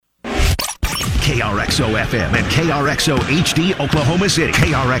KRXO-FM and KRXO HD Oklahoma City.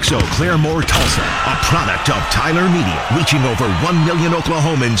 KRXO Claremore Tulsa, a product of Tyler Media, reaching over 1 million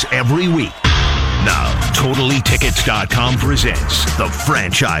Oklahomans every week. Now, TotallyTickets.com presents the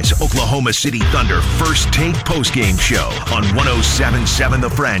Franchise Oklahoma City Thunder First Take Postgame Show on 107.7 The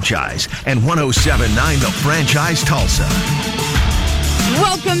Franchise and 107.9 The Franchise Tulsa.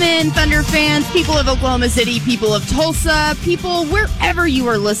 Welcome in, Thunder fans, people of Oklahoma City, people of Tulsa, people wherever you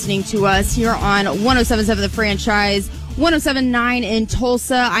are listening to us here on 107.7 The Franchise, 107.9 in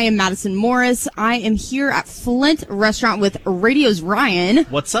Tulsa. I am Madison Morris. I am here at Flint Restaurant with Radio's Ryan.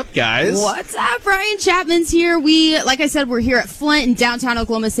 What's up, guys? What's up? Ryan Chapman's here. Like I said, we're here at Flint in downtown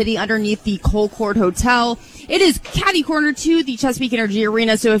Oklahoma City underneath the Colcord Hotel. It is catty corner to the Chesapeake Energy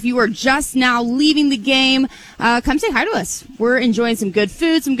Arena, so if you are just now leaving the game, come say hi to us. We're enjoying some good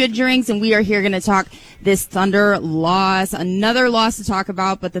food, some good drinks, and we are here going to talk this Thunder loss. Another loss to talk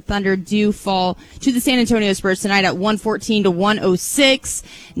about, but the Thunder do fall to the San Antonio Spurs tonight at 114-106.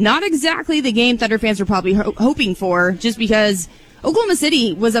 Not exactly the game Thunder fans were probably hoping for, just because Oklahoma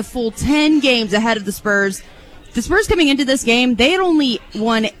City was a full 10 games ahead of the Spurs. The Spurs coming into this game, they had only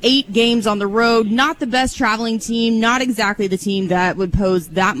won 8 games on the road. Not the best traveling team, not exactly the team that would pose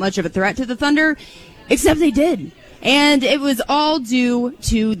that much of a threat to the Thunder, except they did. And it was all due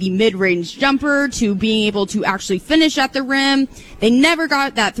to the mid-range jumper, to being able to actually finish at the rim. They never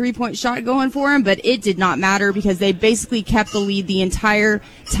got that three-point shot going for them, but it did not matter because they basically kept the lead the entire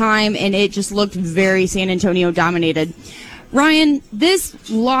time, and it just looked very San Antonio dominated. Ryan, this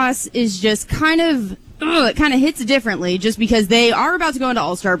loss is just it kind of hits differently just because they are about to go into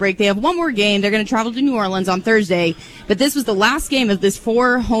All-Star break. They have one more game. They're going to travel to New Orleans on Thursday. But this was the last game of this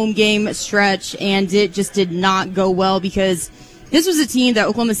 4-home game stretch, and it just did not go well because this was a team that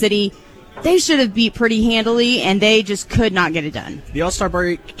Oklahoma City, they should have beat pretty handily, and they just could not get it done. The All-Star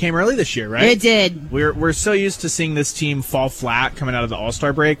break came early this year, right? It did. We're so used to seeing this team fall flat coming out of the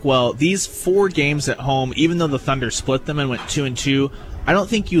All-Star break. Well, these 4 games at home, even though the Thunder split them and went 2-2, I don't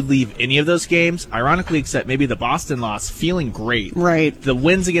think you'd leave any of those games, ironically, except maybe the Boston loss, feeling great. Right. The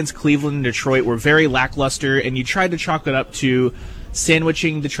wins against Cleveland and Detroit were very lackluster, and you tried to chalk it up to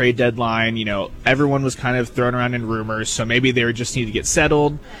sandwiching the trade deadline. You know, everyone was kind of thrown around in rumors, so maybe they just need to get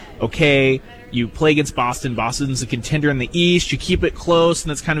settled. Okay, you play against Boston. Boston's a contender in the East. You keep it close,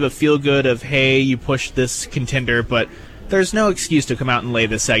 and that's kind of a feel-good of, hey, you push this contender, but there's no excuse to come out and lay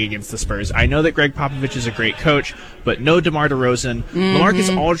this egg against the Spurs. I know that Greg Popovich is a great coach, but no DeMar DeRozan.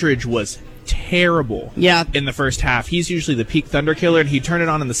 LaMarcus Aldridge was terrible in the first half. He's usually the peak Thunder killer, and he turned it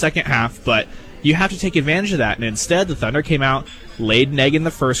on in the second half, but you have to take advantage of that. And instead, the Thunder came out, laid an egg in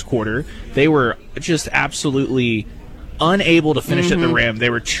the first quarter. They were just absolutely unable to finish at the rim. They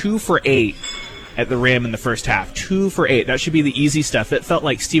were 2 for 8 at the rim in the first half. 2 for 8. That should be the easy stuff. It felt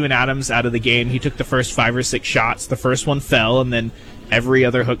like Steven Adams out of the game. He took the first 5 or 6 shots. The first one fell, and then every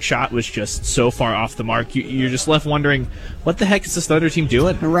other hook shot was just so far off the mark. You're just left wondering, what the heck is this Thunder team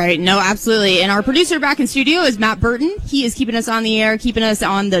doing? Right. No, absolutely. And our producer back in studio is Matt Burton. He is keeping us on the air, keeping us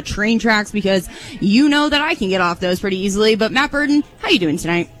on the train tracks, because you know that I can get off those pretty easily. But Matt Burton, how you doing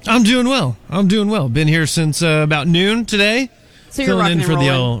tonight? I'm doing well. Been here since about noon today. So you're filling rocking in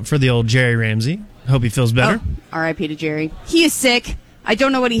and for the old Jerry Ramsey. Hope he feels better. Oh, R.I.P. to Jerry. He is sick. I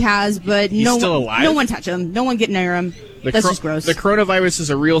don't know what he has, but He's still alive? No one touch him. No one get near him. That's just gross. The coronavirus is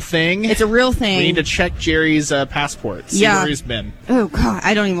a real thing. It's a real thing. We need to check Jerry's passport, see where he's been. Oh, God,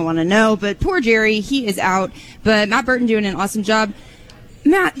 I don't even want to know. But poor Jerry, he is out. But Matt Burton doing an awesome job.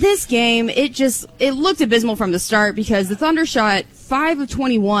 Matt, this game, it looked abysmal from the start because the Thunder shot 5 of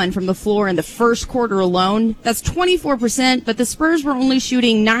 21 from the floor in the first quarter alone. That's 24%, but the Spurs were only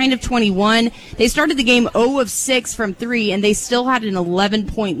shooting 9 of 21. They started the game 0 of 6 from 3, and they still had an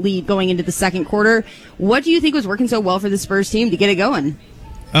 11-point lead going into the second quarter. What do you think was working so well for the Spurs team to get it going?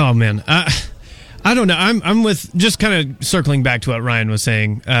 Oh, man. I don't know. I'm with just kind of circling back to what Ryan was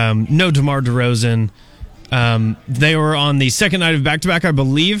saying. No DeMar DeRozan. They were on the second night of back-to-back, I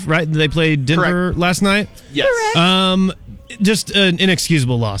believe, right? They played Denver last night? Yes. Just an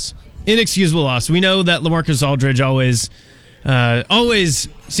inexcusable loss. Inexcusable loss. We know that LaMarcus Aldridge always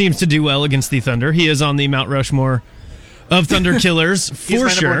seems to do well against the Thunder. He is on the Mount Rushmore of Thunder killers, for He's my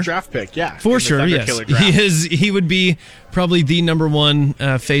sure. number 1 draft pick, yeah. For sure, yes. He would be probably the number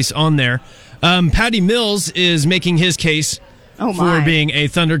 1 face on there. Patty Mills is making his case for being a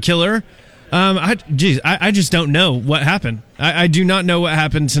Thunder killer. I just don't know what happened. I do not know what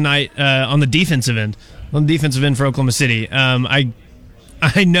happened tonight on the defensive end. On the defensive end for Oklahoma City. I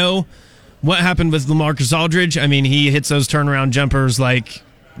know what happened with LaMarcus Aldridge. I mean, he hits those turnaround jumpers like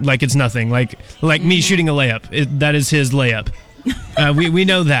it's nothing. Like me shooting a layup. That is his layup. We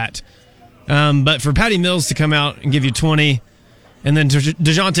know that. But for Patty Mills to come out and give you 20, and then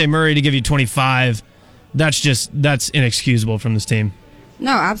DeJounte Murray to give you 25, that's inexcusable from this team.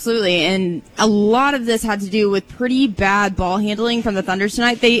 No, absolutely. And a lot of this had to do with pretty bad ball handling from the Thunder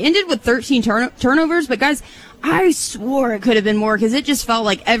tonight. They ended with 13 turnovers, but guys, I swore it could have been more because it just felt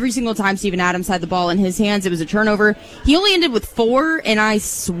like every single time Steven Adams had the ball in his hands, it was a turnover. He only ended with 4, and I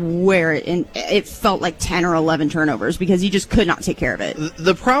swear it felt like 10 or 11 turnovers because he just could not take care of it.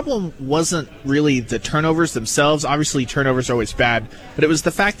 The problem wasn't really the turnovers themselves. Obviously, turnovers are always bad, but it was the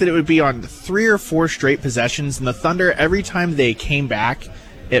fact that it would be on 3 or 4 straight possessions, and the Thunder, every time they came back,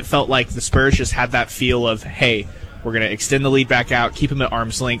 it felt like the Spurs just had that feel of, hey, we're going to extend the lead back out, keep them at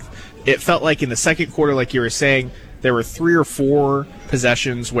arm's length. It felt like in the second quarter, like you were saying, there were 3 or 4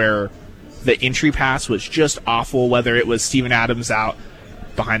 possessions where the entry pass was just awful, whether it was Steven Adams out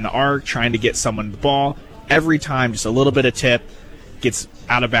behind the arc trying to get someone the ball. Every time, just a little bit of tip, gets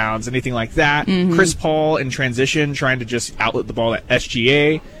out of bounds, anything like that. Mm-hmm. Chris Paul in transition trying to just outlet the ball at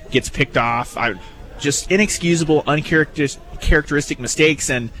SGA, gets picked off. Just inexcusable, uncharacteristic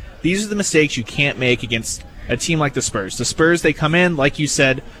mistakes, and these are the mistakes you can't make against a team like the Spurs. The Spurs, they come in, like you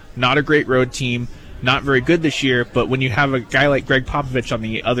said, not a great road team, not very good this year, but when you have a guy like Greg Popovich on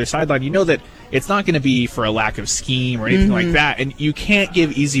the other sideline, you know that it's not going to be for a lack of scheme or anything like that, and you can't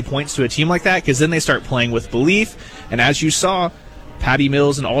give easy points to a team like that because then they start playing with belief, and as you saw, Patty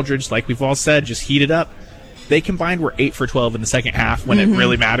Mills and Aldridge, like we've all said, just heated up. They combined were 8 for 12 in the second half when it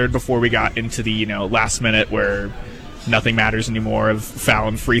really mattered before we got into the last minute where nothing matters anymore of foul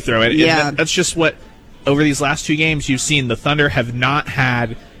and free throw. That's just what, over these last 2 games, you've seen the Thunder have not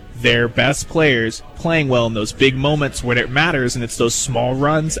had their best players playing well in those big moments when it matters, and it's those small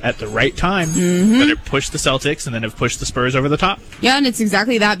runs at the right time that have pushed the Celtics and then have pushed the Spurs over the top. Yeah, and it's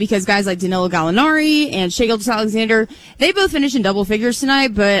exactly that because guys like Danilo Gallinari and Shai Gilgeous-Alexander, they both finished in double figures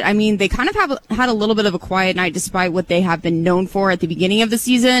tonight, but I mean, they kind of had a little bit of a quiet night despite what they have been known for at the beginning of the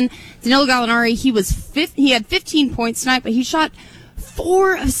season. Danilo Gallinari, he had 15 points tonight, but he shot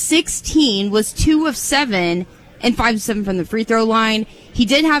 4 of 16, was 2 of 7, and 5 of 7 from the free throw line. He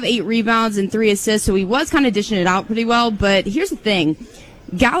did have 8 rebounds and 3 assists, so he was kind of dishing it out pretty well. But here's the thing.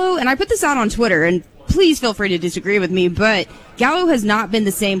 Gallo, and I put this out on Twitter, and please feel free to disagree with me, but Gallo has not been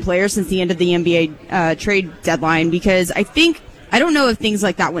the same player since the end of the NBA trade deadline because I don't know if things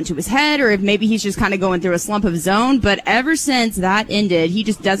like that went to his head or if maybe he's just kind of going through a slump of his own, but ever since that ended, he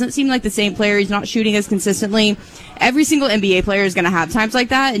just doesn't seem like the same player. He's not shooting as consistently. Every single NBA player is going to have times like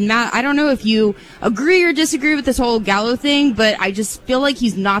that. And Matt, I don't know if you agree or disagree with this whole Gallo thing, but I just feel like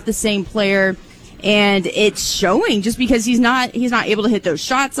he's not the same player. And it's showing just because he's not able to hit those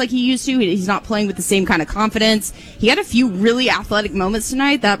shots like he used to. He's not playing with the same kind of confidence. He had a few really athletic moments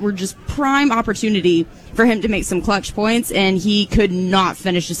tonight that were just prime opportunity for him to make some clutch points, and he could not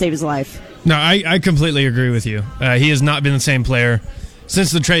finish to save his life. No, I completely agree with you. He has not been the same player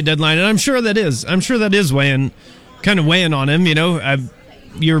since the trade deadline, and I'm sure that is weighing on him.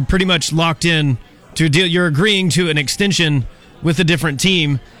 You're pretty much locked in to a deal. You're agreeing to an extension with a different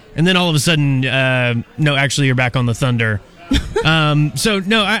team. And then all of a sudden, no, actually, you're back on the Thunder. So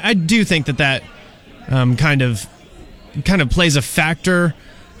no, I do think that kind of plays a factor.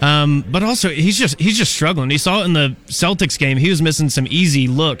 But also, he's just struggling. You saw it in the Celtics game. He was missing some easy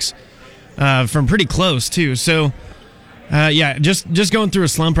looks from pretty close too. So just going through a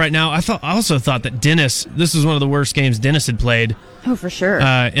slump right now. I also thought that Dennis. This was one of the worst games Dennis had played. Oh, for sure.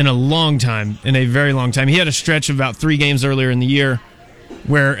 In a very long time. He had a stretch of about 3 games earlier in the year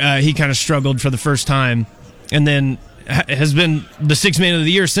where he kind of struggled for the first time, and then has been the 6th man of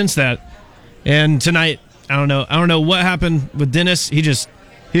the year since that. And tonight, I don't know what happened with Dennis. He just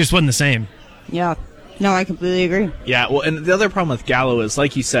wasn't the same. Yeah. No, I completely agree. Yeah, well, and the other problem with Gallo is,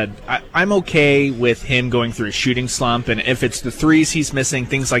 like you said, I'm okay with him going through a shooting slump, and if it's the threes he's missing,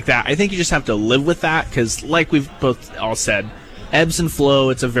 things like that, I think you just have to live with that, because like we've both all said, ebbs and flow,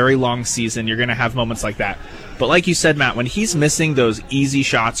 it's a very long season, you're going to have moments like that. But like you said, Matt, when he's missing those easy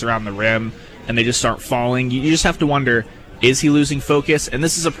shots around the rim and they just start falling, you just have to wonder, is he losing focus? And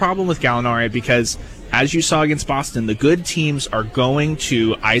this is a problem with Gallinari because, as you saw against Boston, the good teams are going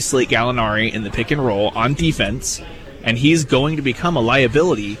to isolate Gallinari in the pick and roll on defense, and he's going to become a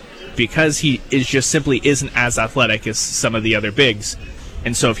liability because he simply isn't as athletic as some of the other bigs.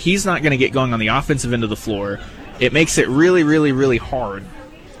 And so if he's not going to get going on the offensive end of the floor, it makes it really, really, really hard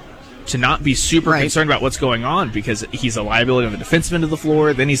to not be super concerned about what's going on because he's a liability on the defensive end of the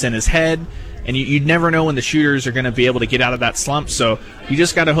floor, then he's in his head, and you'd never know when the shooters are going to be able to get out of that slump, so you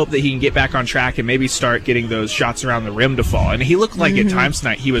just got to hope that he can get back on track and maybe start getting those shots around the rim to fall. And he looked like at times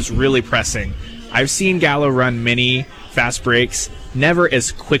tonight he was really pressing. I've seen Gallo run many fast breaks. never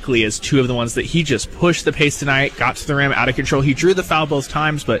as quickly as two of the ones that he just pushed the pace tonight, got to the rim out of control. He drew the foul both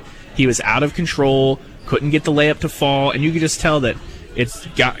times, but he was out of control, couldn't get the layup to fall, and you could just tell that it's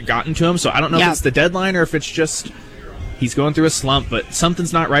gotten to him. So I don't know if it's the deadline or if it's just he's going through a slump, but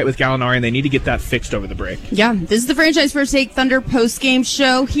something's not right with Gallinari, and they need to get that fixed over the break. Yeah, this is the Franchise First Take Thunder post-game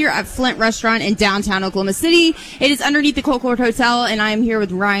show here at Flint Restaurant in downtown Oklahoma City. It is underneath the Colcord Hotel, and I am here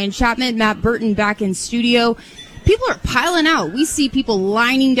with Ryan Chapman, Matt Burton back in studio. People are piling out. We see people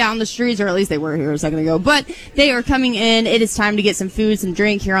lining down the streets, or at least they were here a second ago, but they are coming in. It is time to get some food, some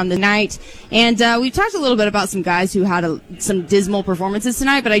drink here on the night. And we've talked a little bit about some guys who had some dismal performances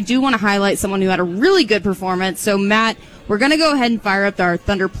tonight, but I do want to highlight someone who had a really good performance. So, Matt, we're going to go ahead and fire up our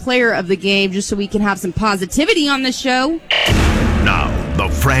Thunder player of the game just so we can have some positivity on the show. Now, the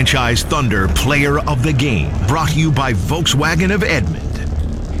Franchise Thunder player of the game, brought to you by Volkswagen of Edmond.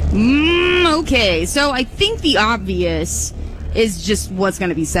 Okay, so I think the obvious is just what's going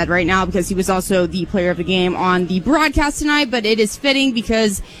to be said right now because he was also the player of the game on the broadcast tonight, but it is fitting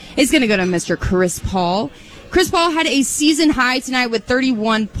because it's going to go to Mr. Chris Paul. Chris Paul had a season high tonight with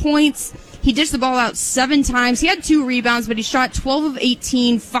 31 points. He dished the ball out 7 times. He had 2 rebounds, but he shot 12 of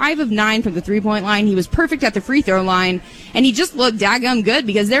 18, 5 of 9 from the three-point line. He was perfect at the free throw line, and he just looked daggum good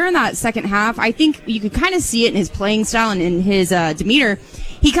because they're in that second half. I think you could kind of see it in his playing style and in his demeanor.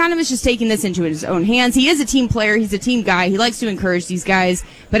 He kind of is just taking this into his own hands. He is a team player. He's a team guy. He likes to encourage these guys,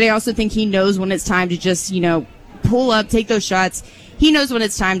 but I also think he knows when it's time to just, pull up, take those shots. He knows when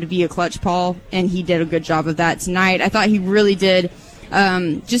it's time to be a clutch Paul, and he did a good job of that tonight. I thought he really did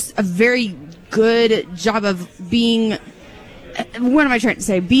just a very good job of being, what am I trying to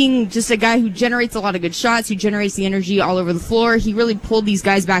say? Being just a guy who generates a lot of good shots, who generates the energy all over the floor. He really pulled these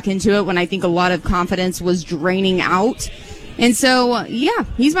guys back into it when I think a lot of confidence was draining out. And so,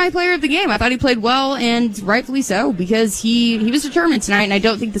 he's my player of the game. I thought he played well, and rightfully so, because he was determined tonight, and I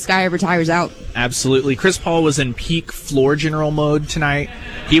don't think this guy ever tires out. Absolutely. Chris Paul was in peak floor general mode tonight.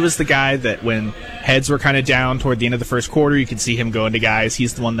 He was the guy that when heads were kind of down toward the end of the first quarter, you could see him going to guys.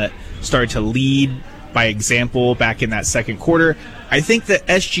 He's the one that started to lead by example back in that second quarter. I think that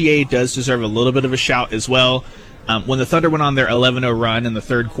SGA does deserve a little bit of a shout as well. When the Thunder went on their 11-0 run in the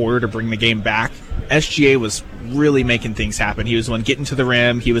third quarter to bring the game back, SGA was really making things happen. He was the one getting to the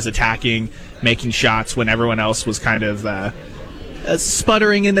rim. He was attacking, making shots when everyone else was kind of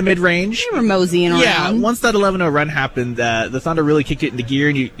sputtering in the mid-range. They were moseying around. Yeah, once that 11-0 run happened, the Thunder really kicked it into gear,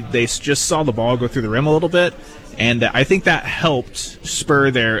 and they just saw the ball go through the rim a little bit. And I think that helped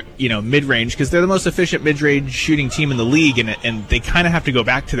spur their, mid-range, because they're the most efficient mid-range shooting team in the league, and they kind of have to go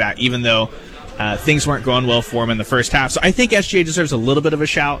back to that, even though things weren't going well for him in the first half. So I think SGA deserves a little bit of a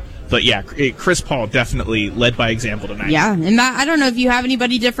shout. But, Chris Paul definitely led by example tonight. Yeah, and Matt, I don't know if you have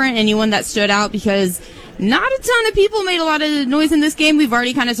anybody different, anyone that stood out, because not a ton of people made a lot of noise in this game. We've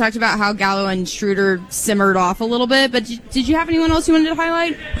already kind of talked about how Gallo and Schroeder simmered off a little bit. But did you have anyone else you wanted to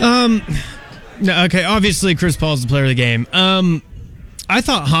highlight? No, okay, obviously Chris Paul's the player of the game. I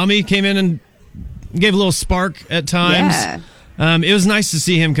thought Hami came in and gave a little spark at times. Yeah. It was nice to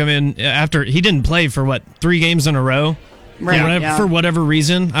see him come in after he didn't play for 3 games in a row, for whatever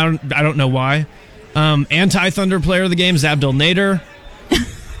reason. I don't know why. Anti-Thunder player of the game is Abdel Nader.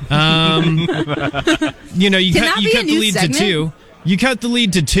 You cut the lead to 2. You cut the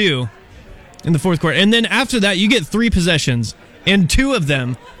lead to 2 in the fourth quarter, and then after that you get 3 possessions, and 2 of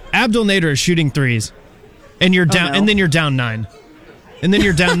them Abdel Nader is shooting threes, and you're down, and then you're down 9, and then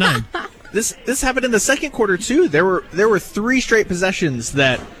you're down 9. This happened in the second quarter too. There were 3 straight possessions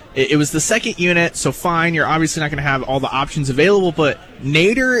that it was the second unit, so fine, you're obviously not going to have all the options available, but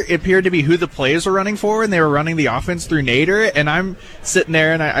Nader appeared to be who the players were running for, and they were running the offense through Nader, and I'm sitting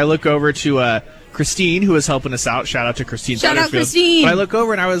there and I look over to Christine, who was helping us out. Shout out to Christine. Shout out Christine. But I look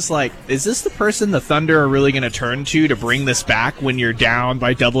over and I was like, is this the person the Thunder are really going to turn to bring this back when you're down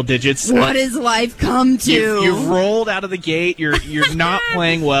by double digits? What has life come to? You've rolled out of the gate. You're not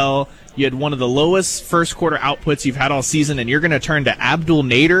playing well. You had one of the lowest first quarter outputs you've had all season, and you're going to turn to Abdel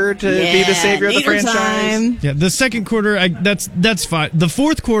Nader to be the savior of the franchise. Time. Yeah, the second quarter, that's fine. The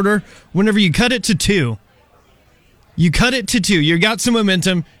fourth quarter, whenever you cut it to 2, you got some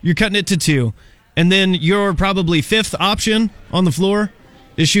momentum, you're cutting it to 2, and then your probably 5th option on the floor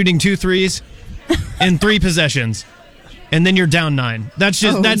is shooting 2 threes in 3 possessions, and then you're down 9. That's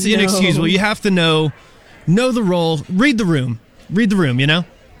inexcusable. You have to know the role, read the room,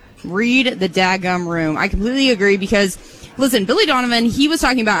 Read the daggum room. I completely agree because, listen, Billy Donovan, he was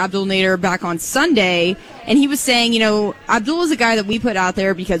talking about Abdel Nader back on Sunday, and he was saying, Abdul is a guy that we put out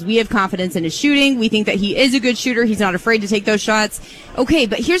there because we have confidence in his shooting. We think that he is a good shooter. He's not afraid to take those shots. Okay,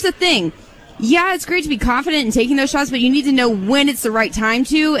 but here's the thing. Yeah, it's great to be confident in taking those shots, but you need to know when it's the right time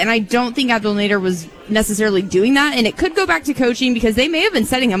to, and I don't think Abdel Nader was necessarily doing that, and it could go back to coaching because they may have been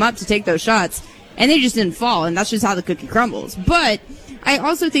setting him up to take those shots, and they just didn't fall, and that's just how the cookie crumbles. But I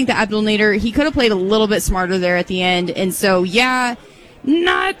also think that Abdel Nader, he could have played a little bit smarter there at the end, and so, yeah,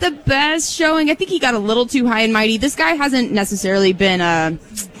 not the best showing. I think he got a little too high and mighty. This guy hasn't necessarily been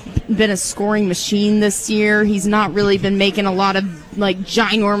a scoring machine this year. He's not really been making a lot of like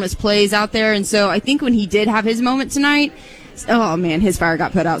ginormous plays out there, and so I think when he did have his moment tonight, oh man, his fire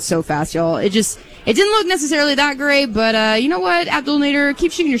got put out so fast, y'all. It didn't look necessarily that great, but you know what, Abdel Nader,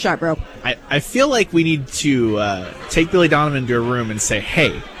 keep shooting your shot, bro. I feel like we need to take Billy Donovan to a room and say,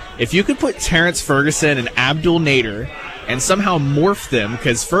 hey, if you could put Terrence Ferguson and Abdel Nader and somehow morph them,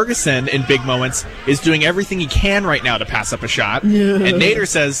 because Ferguson, in big moments, is doing everything he can right now to pass up a shot. And Nader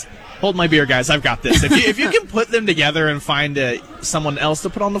says, hold my beer, guys, I've got this. If you can put them together and find someone else to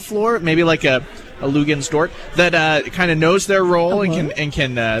put on the floor, maybe like a Lugens Dort, that kind of knows their role and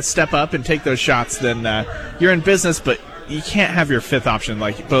can step up and take those shots, then you're in business, but you can't have your fifth option,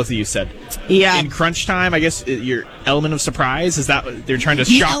 like both of you said. Yeah. In crunch time, I guess your element of surprise, is that what they're trying to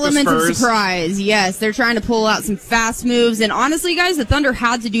shock the Spurs? The element of surprise, yes. They're trying to pull out some fast moves. And honestly, guys, the Thunder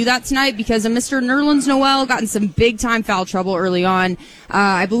had to do that tonight because of Mr. Nerlens Noel got in some big-time foul trouble early on.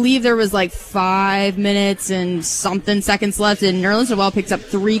 I believe there was like 5 minutes and something seconds left, and Nerlens Noel picks up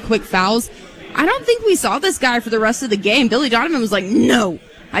 3 quick fouls. I don't think we saw this guy for the rest of the game. Billy Donovan was like, no,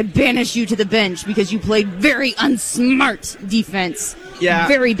 I banish you to the bench because you played very unsmart defense. Yeah.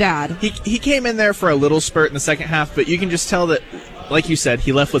 Very bad. He came in there for a little spurt in the second half, but you can just tell that, like you said,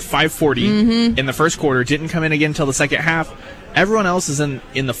 he left with 5:40 in the first quarter, didn't come in again until the second half. Everyone else is in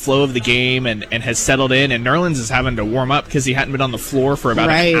the flow of the game and has settled in, and Nerlens is having to warm up because he hadn't been on the floor for about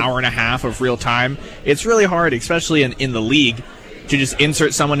an hour and a half of real time. It's really hard, especially in the league, to just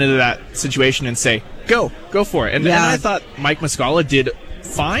insert someone into that situation and say, go for it. And I thought Mike Muscala did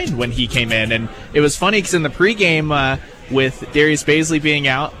fine when he came in, and it was funny because in the pregame with Darius Bazley being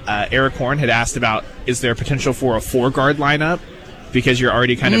out, Eric Horn had asked about, is there potential for a 4-guard lineup because you're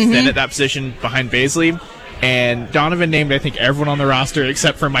already kind of thin at that position behind Bazley? And Donovan named, I think, everyone on the roster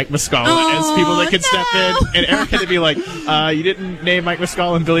except for Mike Muscala as people that could step in. And Eric had to be like, you didn't name Mike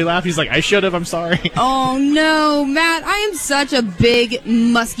Muscala, and Billy laughed. He's like, I should have, I'm sorry. Oh, no, Matt, I am such a big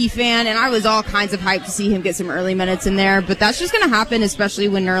Muskie fan, and I was all kinds of hyped to see him get some early minutes in there. But that's just going to happen, especially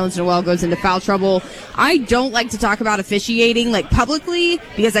when Nerlens Noel goes into foul trouble. I don't like to talk about officiating, like, publicly,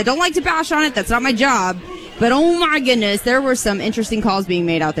 because I don't like to bash on it. That's not my job. But oh my goodness, there were some interesting calls being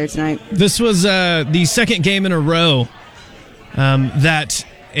made out there tonight. This was the second game in a row that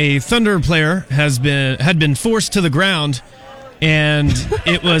a Thunder player had been forced to the ground, and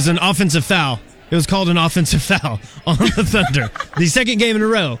it was an offensive foul. It was called an offensive foul on the Thunder. The second game in a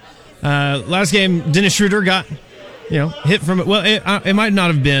row. Last game, Dennis Schroeder got hit from it. Well, it might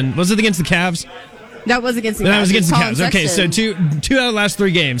not have been. Was it against the Cavs? That was against the Cavs. That was against the Cavs. Okay, so two out of the last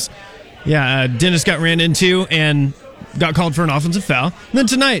 3 games. Yeah, Dennis got ran into and got called for an offensive foul. And then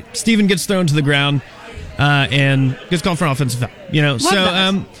tonight, Steven gets thrown to the ground and gets called for an offensive foul.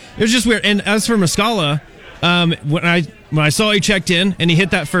 It was just weird. And as for Muscala, when I saw he checked in and he hit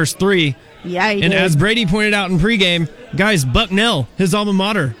that first 3, he and did. As Brady pointed out in pregame, guys, Bucknell, his alma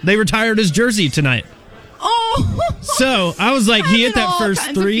mater, they retired his jersey tonight. Oh, so I was like, he hit that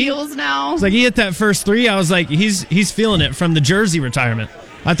first 3. Now. It's like he hit that first 3. I was like, he's feeling it from the jersey retirement.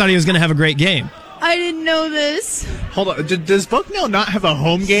 I thought he was going to have a great game. I didn't know this. Hold on. Does Bucknell not have a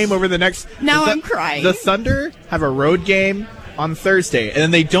home game over the next... Now I'm crying. The Thunder have a road game on Thursday, and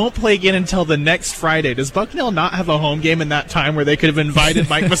then they don't play again until the next Friday. Does Bucknell not have a home game in that time where they could have invited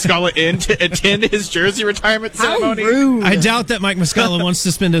Mike Muscala in to attend his jersey retirement ceremony? How rude. I doubt that Mike Muscala wants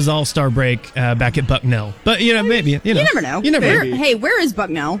to spend his All-Star break back at Bucknell. But, maybe. You never know. You never know. Hey, where is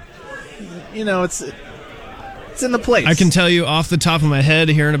Bucknell? It's in the place. I can tell you off the top of my head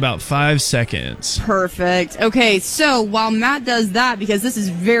here in about 5 seconds. Perfect. Okay, so while Matt does that, because this is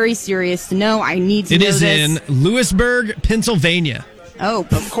very serious to know, I need to know this. It is in Lewisburg, Pennsylvania. Oh,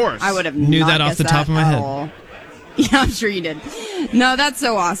 of course. I would have knew not that off the top of my head. All. Yeah, I'm sure you did. No, that's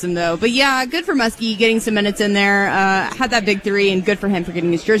so awesome, though. But yeah, good for Muskie getting some minutes in there. Had that big 3, and good for him for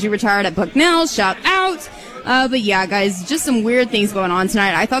getting his jersey retired at Bucknell. Shout out. But yeah, guys, just some weird things going on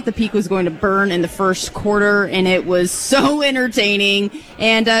tonight. I thought the Peak was going to burn in the first quarter, and it was so entertaining.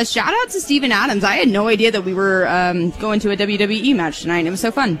 And shout out to Steven Adams. I had no idea that we were going to a WWE match tonight. It was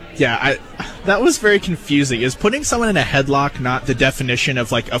so fun. Yeah, that was very confusing. Is putting someone in a headlock not the definition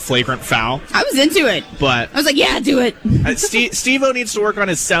of like a flagrant foul? I was into it. But I was like, yeah, do it. Steve-O needs to work on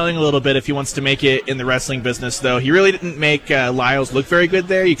his selling a little bit if he wants to make it in the wrestling business, though. He really didn't make Lyles look very good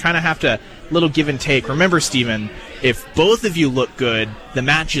there. You kind of have to little give and take. Remember, Steven, if both of you look good, the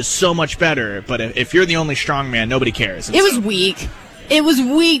match is so much better. But if you're the only strong man, nobody cares. It was weak. It was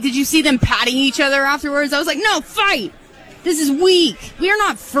weak. Did you see them patting each other afterwards? I was like, no, fight. This is weak. We are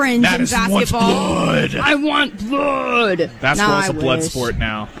not friends in basketball. Blood. I want blood. Basketball's a blood sport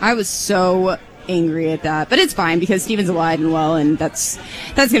now. I was so angry at that, but it's fine because Steven's alive and well, and that's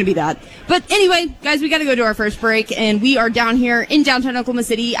going to be that. But anyway, guys, we got to go to our first break, and we are down here in downtown Oklahoma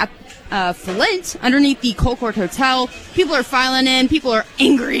City at Flint, underneath the Colcord Hotel. People are filing in. People are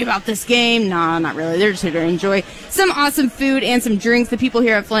angry about this game. Nah, not really. They're just here to enjoy some awesome food and some drinks. The people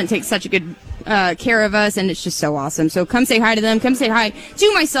here at Flint take such a good care of us, and it's just so awesome. So come say hi to them. Come say hi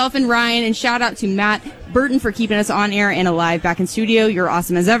to myself and Ryan, and shout out to Matt Burton for keeping us on air and alive back in studio. You're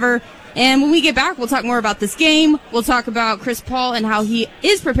awesome as ever. And when we get back, we'll talk more about this game. We'll talk about Chris Paul and how he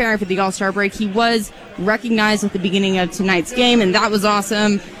is preparing for the All-Star break. He was recognized at the beginning of tonight's game, and that was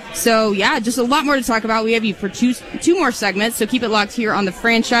awesome. So, yeah, just a lot more to talk about. We have you for two more segments, so keep it locked here on The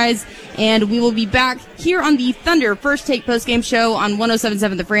Franchise. And we will be back here on the Thunder First Take postgame show on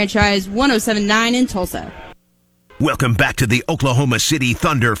 107.7 The Franchise, 107.9 in Tulsa. Welcome back to the Oklahoma City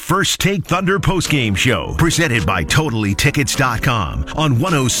Thunder First Take Thunder postgame show, presented by TotallyTickets.com on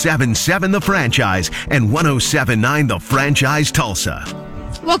 107.7 The Franchise and 107.9 The Franchise Tulsa.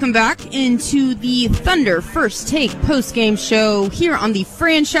 Welcome back into the Thunder First Take postgame show here on The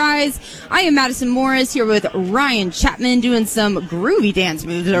Franchise. I am Madison Morris here with Ryan Chapman doing some groovy dance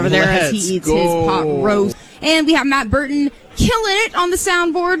moves over there as he eats his pot roast. And we have Matt Burton killing it on the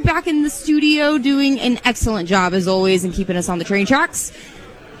soundboard back in the studio, doing an excellent job as always and keeping us on the train tracks.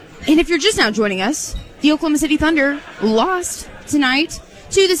 And if you're just now joining us, the Oklahoma City Thunder lost tonight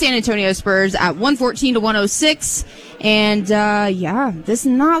to the San Antonio Spurs at 114-106. And, this is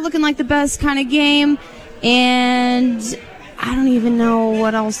not looking like the best kind of game. And I don't even know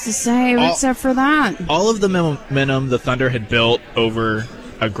what else to say except for that. All of the momentum the Thunder had built over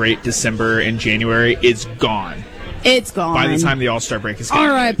a great December and January is gone. It's gone. By the time the All-Star break is gone.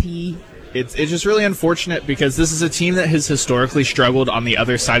 R.I.P. It's just really unfortunate because this is a team that has historically struggled on the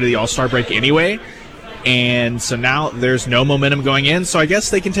other side of the All-Star break anyway. And so now there's no momentum going in, so I guess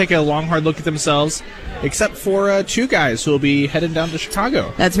they can take a long, hard look at themselves, except for two guys who will be heading down to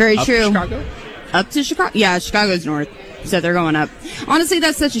Chicago. That's very true. To Chicago? Up to Chicago? Yeah, Chicago's north, so they're going up. Honestly,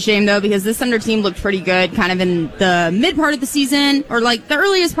 that's such a shame, though, because this Thunder team looked pretty good kind of in the mid part of the season, or like the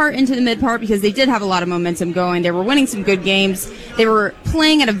earliest part into the mid part, because they did have a lot of momentum going. They were winning some good games. They were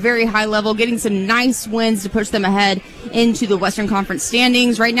playing at a very high level, getting some nice wins to push them ahead into the Western Conference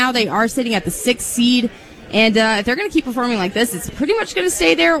standings. Right now, they are sitting at the 6th seed. And if they're going to keep performing like this, it's pretty much going to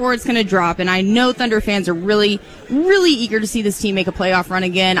stay there or it's going to drop. And I know Thunder fans are really, really eager to see this team make a playoff run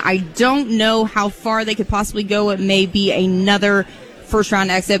again. I don't know how far they could possibly go. It may be another first-round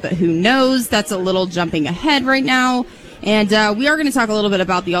exit, but who knows? That's a little jumping ahead right now. And we are going to talk a little bit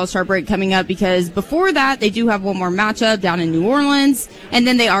about the All-Star break coming up because before that, they do have one more matchup down in New Orleans. And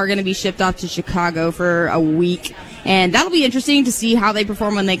then they are going to be shipped off to Chicago for a week. And that'll be interesting to see how they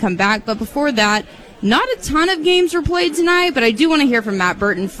perform when they come back. But before that, not a ton of games were played tonight, but I do want to hear from Matt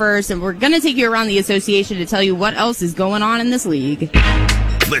Burton first, and we're going to take you around the association to tell you what else is going on in this league.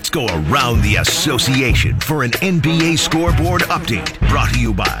 Let's go around the association for an NBA scoreboard update, brought to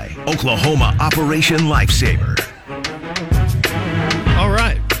you by Oklahoma Operation Lifesaver. All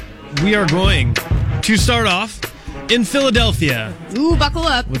right, we are going to start off in Philadelphia. Ooh, buckle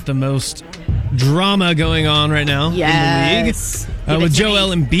up. With the most drama going on right now in the league with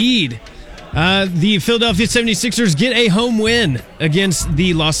Joel Embiid. The Philadelphia 76ers get a home win against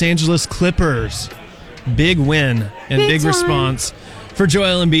the Los Angeles Clippers. Big win and big response for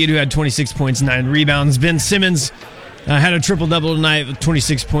Joel Embiid, who had 26 points, 9 rebounds. Ben Simmons had a triple-double tonight with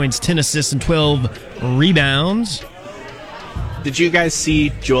 26 points, 10 assists, and 12 rebounds. Did you guys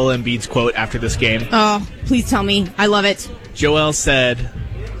see Joel Embiid's quote after this game? Oh, please tell me. I love it. Joel said,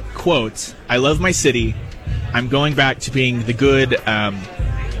 quote, "I love my city. I'm going back to being the good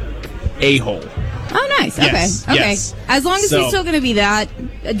a-hole." Oh, nice. Yes, okay. yes. As long as he's still going to be that,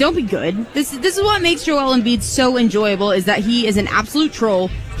 don't be good. This is what makes Joel Embiid so enjoyable, is that he is an absolute troll.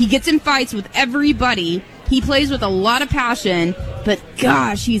 He gets in fights with everybody. He plays with a lot of passion, but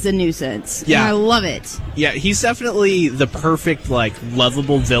gosh, he's a nuisance. Yeah. And I love it. Yeah, he's definitely the perfect,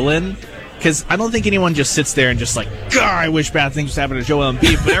 lovable villain. Because I don't think anyone just sits there and just God, I wish bad things happen to Joel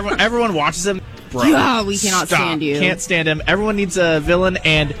Embiid. But everyone watches him. Bro, God, we cannot stand you. Can't stand him. Everyone needs a villain,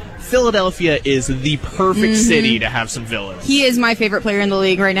 and Philadelphia is the perfect city to have some villains. He is my favorite player in the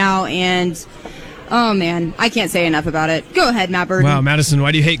league right now, and oh man, I can't say enough about it. Go ahead, Matt Burton. Wow, Madison,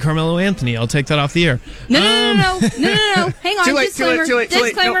 why do you hate Carmelo Anthony? I'll take that off the air. No. Hang on. Too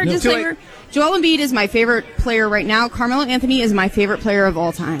late. Joel Embiid is my favorite player right now. Carmelo Anthony is my favorite player of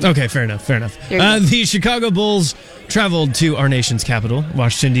all time. Okay, fair enough. The Chicago Bulls traveled to our nation's capital,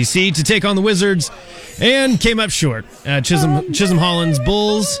 Washington, D.C., to take on the Wizards and came up short. Chisholm Holland's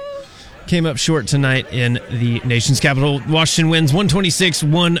Bulls came up short tonight in the nation's capital. Washington wins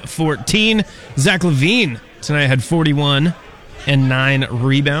 126-114. Zach LaVine tonight had 41 and 9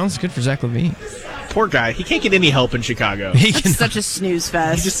 rebounds. Good for Zach LaVine. Poor guy. He can't get any help in Chicago. It's such a snooze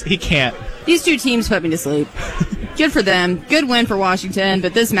fest. He can't. These two teams put me to sleep. Good for them. Good win for Washington,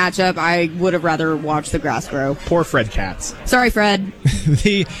 but this matchup, I would have rather watched the grass grow. Poor Fred Katz. Sorry, Fred.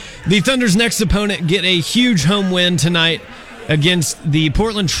 The Thunder's next opponent get a huge home win tonight against the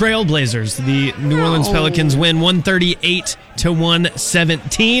Portland Trail Blazers. The New Orleans Pelicans win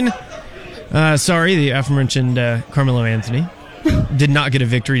 138-117. Sorry, the aforementioned Carmelo Anthony did not get a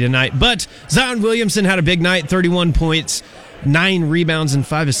victory tonight. But Zion Williamson had a big night, 31 points, 9 rebounds, and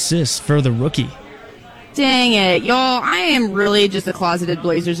 5 assists for the rookie. Dang it, y'all. I am really just a closeted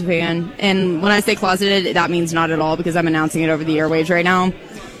Blazers fan. And when I say closeted, that means not at all because I'm announcing it over the airwaves right now.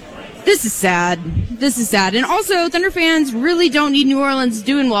 This is sad. And also, Thunder fans really don't need New Orleans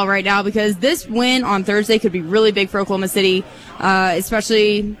doing well right now because this win on Thursday could be really big for Oklahoma City,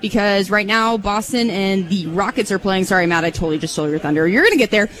 especially because right now Boston and the Rockets are playing. Sorry, Matt, I totally just stole your thunder. You're going to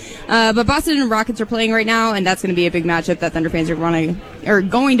get there. But Boston and Rockets are playing right now, and that's going to be a big matchup that Thunder fans are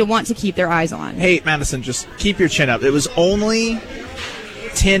going to want to keep their eyes on. Hey, Madison, just keep your chin up. It was only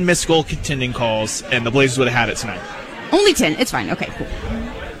 10 missed goal contending calls, and the Blazers would have had it tonight. Only 10. It's fine. Okay, cool.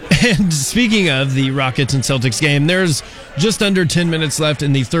 And speaking of the Rockets and Celtics game, there's just under 10 minutes left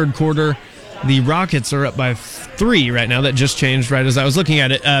in the third quarter. The Rockets are up by 3 right now. That just changed right as I was looking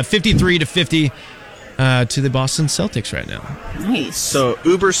at it. 53-50 to the Boston Celtics right now. Nice. So,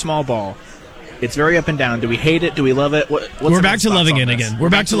 uber small ball. It's very up and down. Do we hate it? Do we love it? We're back to loving it again.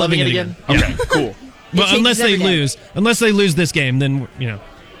 We're back to loving it again. Okay, cool. Well, unless they lose this game, then,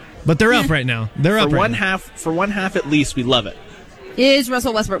 But they're up right now. They're up right now. For one half at least, we love it. Is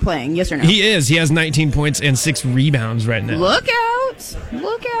Russell Westbrook playing? Yes or no? He is. He has 19 points and 6 rebounds right now. Look out.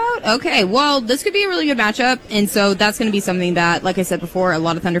 Okay, well, this could be a really good matchup, and so that's going to be something that, like I said before, a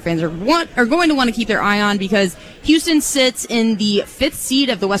lot of Thunder fans are going to want to keep their eye on because Houston sits in the 5th seed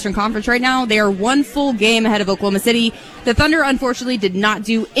of the Western Conference right now. They are 1 full game ahead of Oklahoma City. The Thunder, unfortunately, did not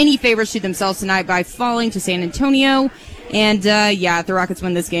do any favors to themselves tonight by falling to San Antonio. And, if the Rockets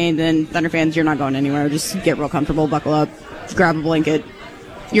win this game, then Thunder fans, you're not going anywhere. Just get real comfortable, buckle up, grab a blanket.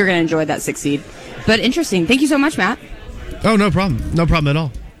 You're going to enjoy that 6th seed. But interesting. Thank you so much, Matt. Oh, no problem. No problem at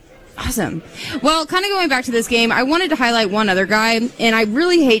all. Awesome. Well, kind of going back to this game, I wanted to highlight one other guy, and I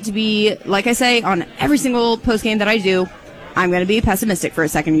really hate to be, like I say, on every single postgame that I do, I'm going to be pessimistic for a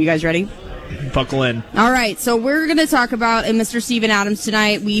second. You guys ready? Buckle in. All right, so we're going to talk about Mr. Steven Adams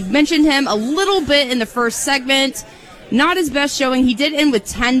tonight. We mentioned him a little bit in the first segment. Not his best showing. He did end with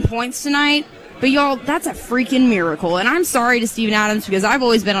 10 points tonight. But, y'all, that's a freaking miracle. And I'm sorry to Steven Adams because I've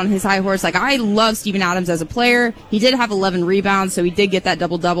always been on his high horse. Like, I love Steven Adams as a player. He did have 11 rebounds, so he did get that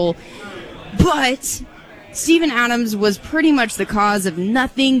double-double. But Steven Adams was pretty much the cause of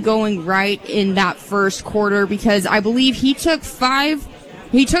nothing going right in that first quarter because I believe he took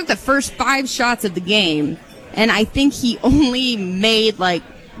the first 5 shots of the game, and I think he only made,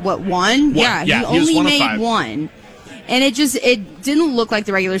 one? Yeah, he only made 1. And it didn't look like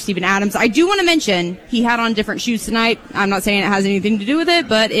the regular Steven Adams. I do want to mention he had on different shoes tonight. I'm not saying it has anything to do with it,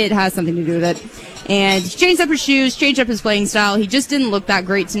 but it has something to do with it. And he changed up his shoes, changed up his playing style. He just didn't look that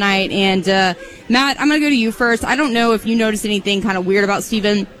great tonight. And, Matt, I'm going to go to you first. I don't know if you noticed anything kind of weird about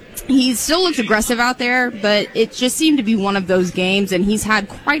Steven. He still looks aggressive out there, but it just seemed to be one of those games. And he's had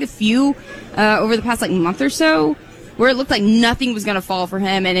quite a few over the past, month or so, where it looked like nothing was going to fall for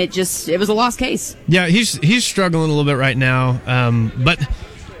him, and it was a lost case. Yeah, he's struggling a little bit right now, but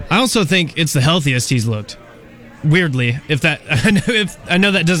I also think it's the healthiest he's looked. Weirdly, I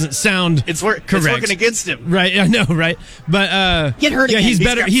know that doesn't sound correct. It's working against him, right? I know, right? But get hurt again. He's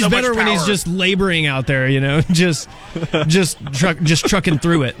better. He's better when he's just laboring out there, just trucking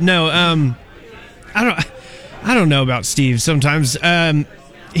through it. No, I don't know about Steve. Sometimes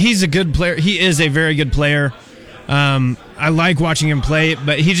he's a good player. He is a very good player. I like watching him play,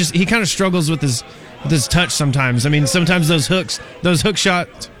 but he kind of struggles with his touch sometimes. I mean, sometimes those hook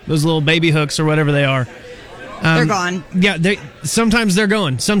shots, those little baby hooks or whatever they are, they're gone. Yeah, sometimes they're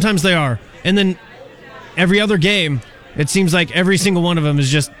going, sometimes they are, and then every other game, it seems like every single one of them is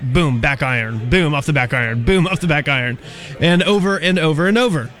just boom, back iron, boom, off the back iron, boom, off the back iron, and over and over and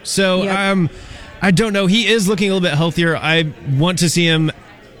over. So I don't know. He is looking a little bit healthier. I want to see him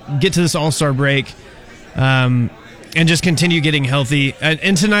get to this All-Star break. And just continue getting healthy.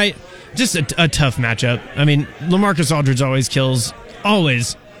 And tonight, just a tough matchup. I mean, LaMarcus Aldridge always kills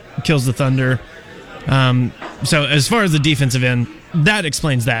the Thunder. So as far as the defensive end, that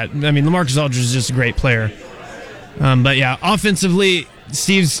explains that. I mean, LaMarcus Aldridge is just a great player. But yeah, offensively,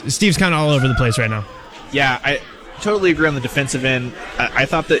 Steve's kind of all over the place right now. Yeah, I totally agree on the defensive end. I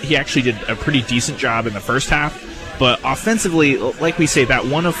thought that he actually did a pretty decent job in the first half. But offensively, like we say, that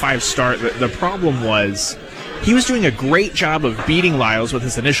 1 of 5 start, the problem was he was doing a great job of beating Lyles with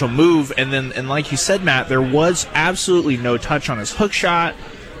his initial move. And like you said, Matt, there was absolutely no touch on his hook shot.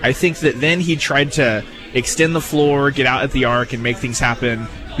 I think that then he tried to extend the floor, get out at the arc, and make things happen,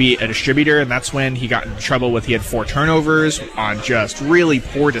 be a distributor, and that's when he got in trouble he had 4 turnovers on just really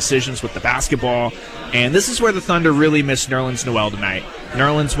poor decisions with the basketball. And this is where the Thunder really missed Nerlens Noel tonight.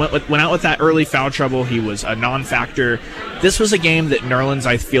 Nerlens went out with that early foul trouble. He was a non-factor. This was a game that Nerlens,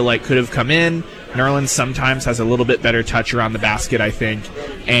 I feel like, could have come in. Nerlens sometimes has a little bit better touch around the basket, I think.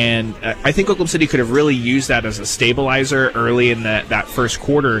 And I think Oklahoma City could have really used that as a stabilizer early in that first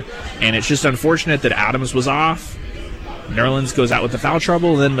quarter. And it's just unfortunate that Adams was off. Nerlens goes out with the foul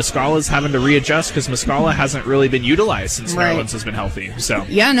trouble, and then Muscala's having to readjust because Muscala hasn't really been utilized since Nerlens has been healthy. So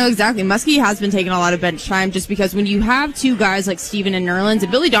yeah, no, exactly. Muskie has been taking a lot of bench time just because when you have two guys like Steven and Nerlens,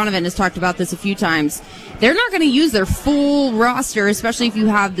 and Billy Donovan has talked about this a few times, they're not going to use their full roster, especially if you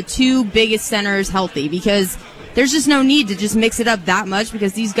have the two biggest centers healthy, because there's just no need to just mix it up that much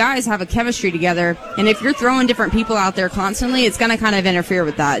because these guys have a chemistry together. And if you're throwing different people out there constantly, it's going to kind of interfere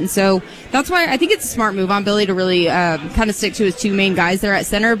with that. And so that's why I think it's a smart move on Billy to really kind of stick to his two main guys there at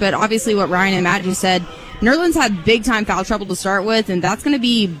center. But obviously what Ryan and Matt just said, Nerlens had big-time foul trouble to start with, and that's going to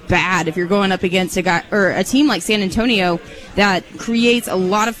be bad if you're going up against a guy or a team like San Antonio that creates a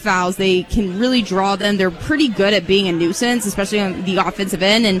lot of fouls. They can really draw them. They're pretty good at being a nuisance, especially on the offensive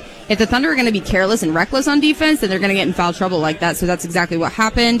end. And if the Thunder are going to be careless and reckless on defense, then they're going to get in foul trouble like that. So that's exactly what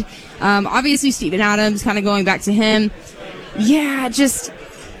happened. Obviously, Steven Adams, kind of going back to him. Yeah, just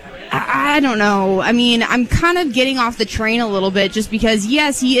I don't know. I mean, I'm kind of getting off the train a little bit just because,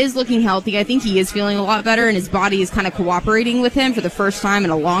 yes, he is looking healthy. I think he is feeling a lot better, and his body is kind of cooperating with him for the first time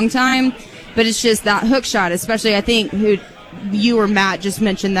in a long time. But it's just that hook shot, especially I think you or Matt just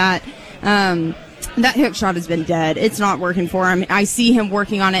mentioned that that hook shot has been dead. It's not working for him. I see him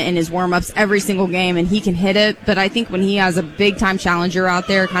working on it in his warm-ups every single game, and he can hit it. But I think when he has a big-time challenger out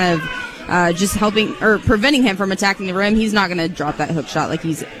there kind of just helping or preventing him from attacking the rim, he's not going to drop that hook shot like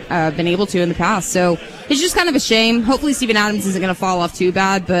he's been able to in the past. So it's just kind of a shame. Hopefully Steven Adams isn't going to fall off too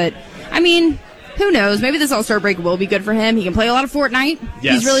bad, but I mean, who knows? Maybe this All-Star break will be good for him. He can play a lot of Fortnite.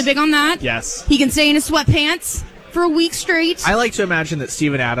 Yes. He's really big on that. Yes. He can stay in his sweatpants for a week straight. I like to imagine that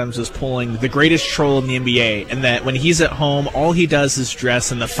Steven Adams is pulling the greatest troll in the NBA, and that when he's at home, all he does is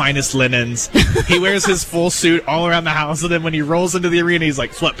dress in the finest linens. He wears his full suit all around the house, and then when he rolls into the arena, he's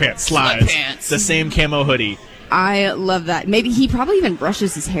like, sweatpants, slides. Sweatpants. The same camo hoodie. I love that. Maybe he probably even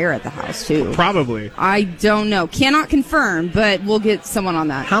brushes his hair at the house, too. Probably. I don't know. Cannot confirm, but we'll get someone on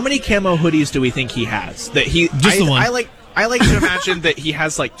that. How many camo hoodies do we think he has? That he Just the one. I like to imagine that he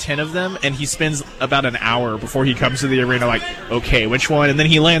has like 10 of them, and he spends about an hour before he comes to the arena like, okay, which one? And then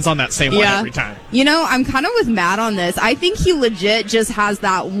he lands on that same one every time. You know, I'm kind of with Matt on this. I think he legit just has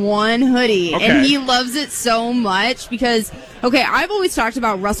that one hoodie, and he loves it so much because, okay, I've always talked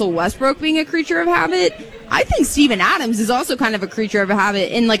about Russell Westbrook being a creature of habit. I think Steven Adams is also kind of a creature of a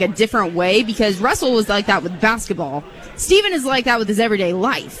habit in like a different way because Russell was like that with basketball. Steven is like that with his everyday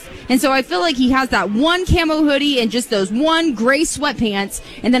life. And so I feel like he has that one camo hoodie and just those one gray sweatpants.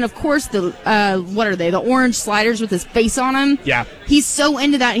 And then, of course, the what are they? The orange sliders with his face on them. Yeah. He's so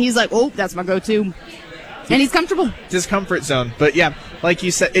into that. And he's like, oh, that's my go-to. And he's comfortable. His comfort zone. But yeah, like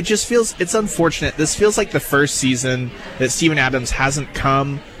you said, it's unfortunate. This feels like the first season that Steven Adams hasn't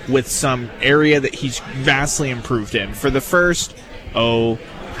come with some area that he's vastly improved in. For the first,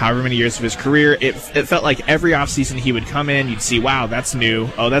 however many years of his career, it felt like every offseason he would come in, you'd see, wow, that's new.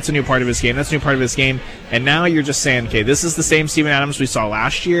 Oh, that's a new part of his game. That's a new part of his game. And now you're just saying, okay, this is the same Steven Adams we saw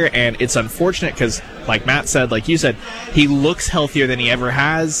last year, and it's unfortunate because, like Matt said, like you said, he looks healthier than he ever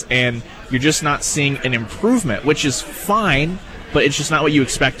has, and you're just not seeing an improvement, which is fine, but it's just not what you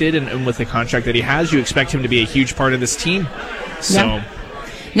expected, and with the contract that he has, you expect him to be a huge part of this team. So... Yeah.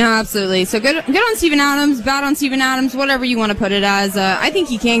 No, absolutely. So good on Steven Adams, bad on Steven Adams, whatever you want to put it as. I think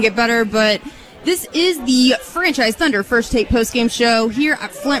he can get better, but this is the Franchise Thunder First Take postgame show here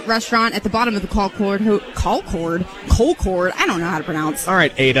at Flint Restaurant at the bottom of the Colcord. I don't know how to pronounce. All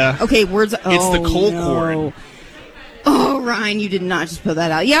right, Ada. Okay, words. It's the Colcord. No. All Ryan, you did not just put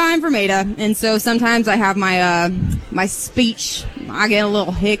that out. Yeah, I'm from Ada, and so sometimes I have my my speech. I get a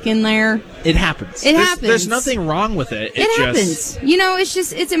little hick in there. It happens. There's nothing wrong with it. It happens.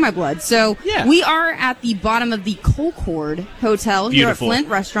 It's in my blood. So we are at the bottom of the Colcord Hotel here at Flint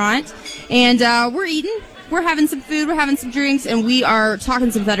Restaurant, and we're eating. We're having some food, we're having some drinks, and we are talking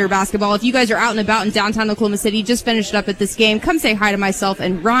some Thunder basketball. If you guys are out and about in downtown Oklahoma City, just finished up at this game, come say hi to myself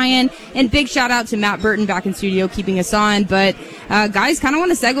and Ryan. And big shout out to Matt Burton back in studio keeping us on. But guys, kind of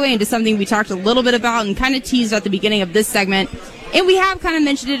want to segue into something we talked a little bit about and kind of teased at the beginning of this segment. And we have kind of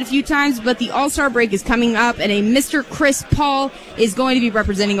mentioned it a few times, but the All-Star break is coming up, and a Mr. Chris Paul is going to be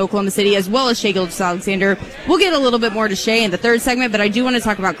representing Oklahoma City, as well as Shai Gilgeous-Alexander. We'll get a little bit more to Shai in the third segment, but I do want to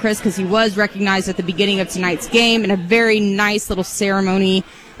talk about Chris because he was recognized at the beginning of tonight's game in a very nice little ceremony,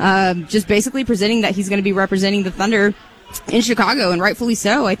 just basically presenting that he's going to be representing the Thunder in Chicago, and rightfully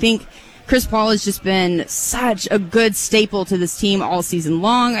so. I think Chris Paul has just been such a good staple to this team all season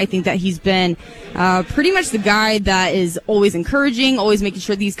long. I think that he's been pretty much the guy that is always encouraging, always making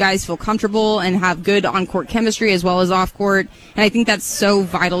sure these guys feel comfortable and have good on-court chemistry as well as off-court. And I think that's so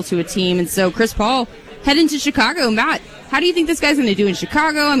vital to a team. And so Chris Paul heading to Chicago. Matt, how do you think this guy's going to do in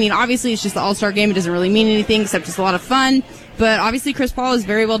Chicago? I mean, obviously it's just the All-Star game. It doesn't really mean anything except it's a lot of fun. But obviously Chris Paul is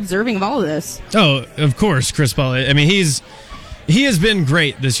very well deserving of all of this. Oh, of course, Chris Paul. I mean, he has been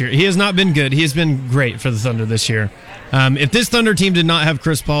great this year. He has not been good. He has been great for the Thunder this year. If this Thunder team did not have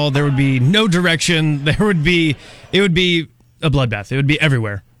Chris Paul, there would be no direction. It would be a bloodbath. It would be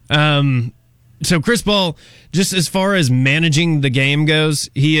everywhere. So Chris Paul, just as far as managing the game goes,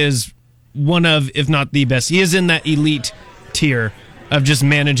 he is one of, if not the best. He is in that elite tier of just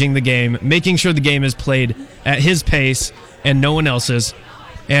managing the game, making sure the game is played at his pace and no one else's.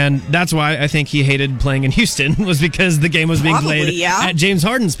 And that's why I think he hated playing in Houston, was because the game was being played at James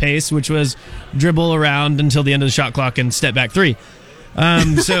Harden's pace, which was dribble around until the end of the shot clock and step back three.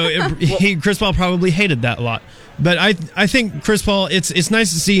 Chris Paul probably hated that a lot. But I think Chris Paul, it's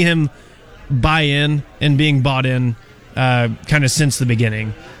nice to see him buy in and being bought in kind of since the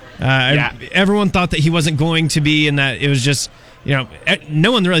beginning. Everyone thought that he wasn't going to be, and that it was just,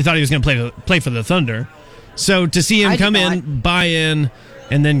 no one really thought he was going to play for the Thunder. So to see him come in, buy in,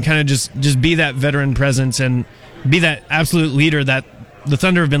 and then kind of just be that veteran presence and be that absolute leader that the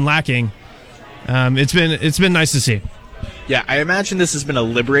Thunder have been lacking. It's been nice to see. Yeah, I imagine this has been a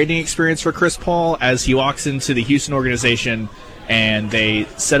liberating experience for Chris Paul as he walks into the Houston organization and they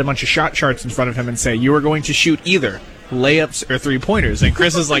set a bunch of shot charts in front of him and say, you are going to shoot either layups or three-pointers. And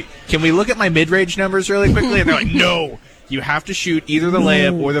Chris is like, can we look at my mid-range numbers really quickly? And they're like, no. You have to shoot either the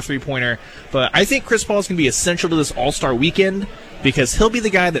layup or the three-pointer. But I think Chris Paul is going to be essential to this All-Star weekend because he'll be the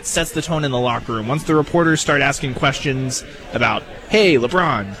guy that sets the tone in the locker room. Once the reporters start asking questions about, hey,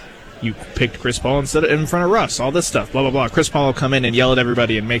 LeBron, you picked Chris Paul instead of in front of Russ, all this stuff, blah, blah, blah. Chris Paul will come in and yell at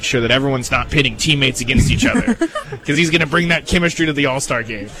everybody and make sure that everyone's not pitting teammates against each other because he's going to bring that chemistry to the All-Star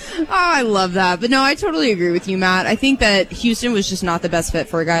game. Oh, I love that. But no, I totally agree with you, Matt. I think that Houston was just not the best fit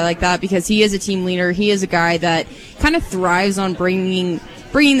for a guy like that because he is a team leader. He is a guy that kind of thrives on bringing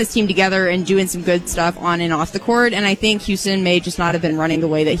this team together and doing some good stuff on and off the court. And I think Houston may just not have been running the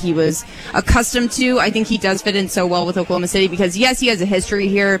way that he was accustomed to. I think he does fit in so well with Oklahoma City because, yes, he has a history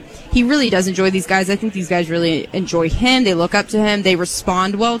here. He really does enjoy these guys. I think these guys really enjoy him. They look up to him. They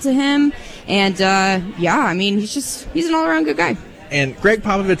respond well to him. And, I mean, he's an all-around good guy. And Greg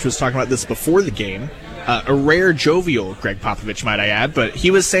Popovich was talking about this before the game. A rare, jovial Greg Popovich, might I add. But he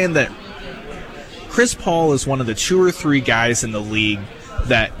was saying that Chris Paul is one of the 2 or 3 guys in the league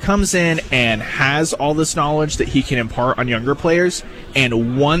that comes in and has all this knowledge that he can impart on younger players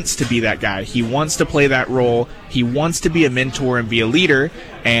and wants to be that guy. He wants to play that role. He wants to be a mentor and be a leader.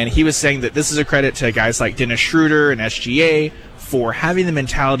 And he was saying that this is a credit to guys like Dennis Schroeder and SGA for having the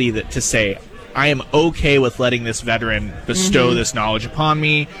mentality to say, I am okay with letting this veteran bestow this knowledge upon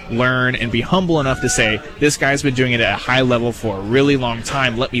me, learn, and be humble enough to say, this guy's been doing it at a high level for a really long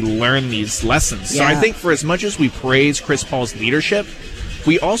time. Let me learn these lessons. Yeah. So I think for as much as we praise Chris Paul's leadership,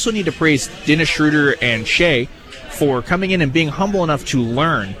 we also need to praise Dennis Schroeder and Shai for coming in and being humble enough to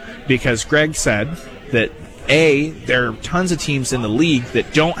learn, because Greg said that, there are tons of teams in the league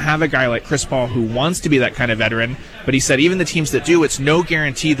that don't have a guy like Chris Paul who wants to be that kind of veteran, but he said even the teams that do, it's no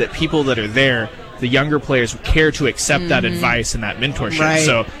guarantee that people that are there, the younger players, care to accept that advice and that mentorship. Right.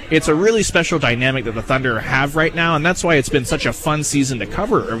 So it's a really special dynamic that the Thunder have right now, and that's why it's been such a fun season to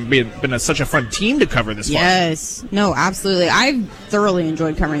cover, or been such a fun team to cover this far. Yes. No, absolutely. I've thoroughly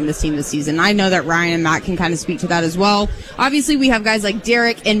enjoyed covering this team this season. I know that Ryan and Matt can kind of speak to that as well. Obviously, we have guys like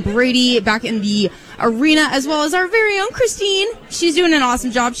Derek and Brady back in the Arena, as well as our very own Christine. She's doing an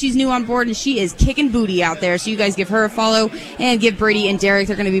awesome job. She's new on board, and she is kicking booty out there. So you guys give her a follow and give Brady and Derek.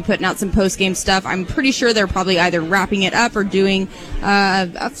 They're going to be putting out some post-game stuff. I'm pretty sure they're probably either wrapping it up or doing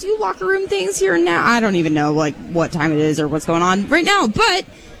a few locker room things here and now. I don't even know what time it is or what's going on right now, but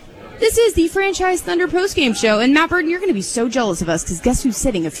this is the Franchise Thunder postgame show. And Matt Burton, you're going to be so jealous of us because guess who's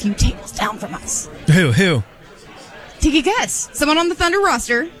sitting a few tables down from us? Who? Take a guess. Someone on the Thunder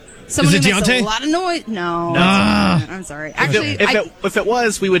roster. Someone is it who makes Deontay? a lot of noise. No. I'm sorry. Actually, if it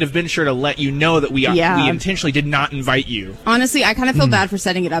was, we would have been sure to let you know that we intentionally did not invite you. Honestly, I kind of feel bad for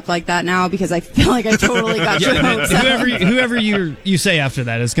setting it up like that now because I feel like I totally got your hopes up. Whoever you say after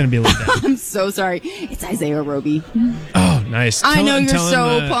that is going to be let down. I'm so sorry. It's Isaiah Roby. Oh, nice. I know you're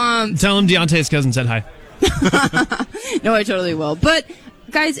so pumped. Tell him Deontay's cousin said hi. No, I totally will. But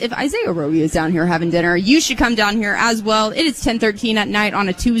guys, if Isaiah Roby is down here having dinner, you should come down here as well. It is 10:13 at night on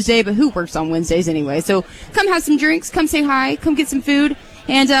a Tuesday, but who works on Wednesdays anyway? So come have some drinks, come say hi, come get some food.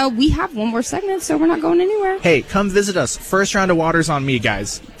 And we have one more segment, so we're not going anywhere. Hey, come visit us. First round of water's on me,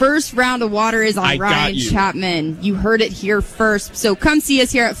 guys. First round of water is on Ryan Chapman. You heard it here first. So come see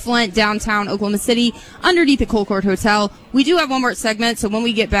us here at Flint, downtown Oklahoma City, underneath the Colcord Hotel. We do have one more segment, so when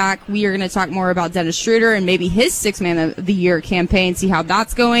we get back, we are going to talk more about Dennis Schroeder and maybe his 6th Man of the Year campaign, see how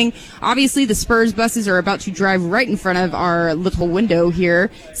that's going. Obviously, the Spurs buses are about to drive right in front of our little window here.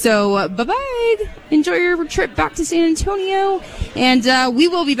 So bye-bye. Enjoy your trip back to San Antonio. And we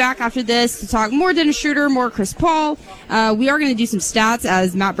will be back after this to talk more Dennis Schroeder, more Chris Paul. We are going to do some stats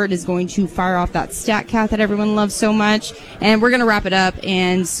as Matt Bird is going to fire off that stat cat that everyone loves so much. And we're going to wrap it up.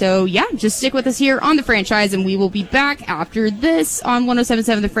 And so, yeah, just stick with us here on The Franchise, and we will be back after this on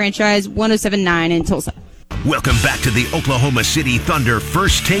 107.7 The Franchise, 107.9 in Tulsa. Welcome back to the Oklahoma City Thunder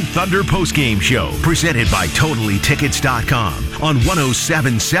First Take Thunder postgame show, presented by TotallyTickets.com on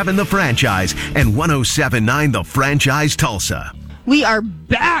 107.7 The Franchise and 107.9 The Franchise Tulsa. We are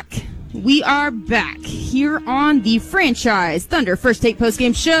back. We are back here on the Franchise Thunder First Take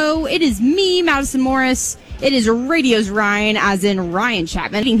postgame show. It is me, Madison Morris. It is Radio's Ryan, as in Ryan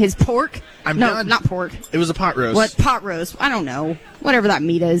Chapman, eating his pork. I'm no, done. Not pork. It was a pot roast. What? Pot roast? I don't know. Whatever that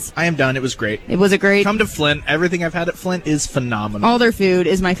meat is. I am done. It was great. Was it great? Come to Flint. Everything I've had at Flint is phenomenal. All their food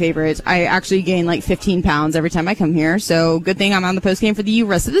is my favorite. I actually gain like 15 pounds every time I come here. So good thing I'm on the postgame for the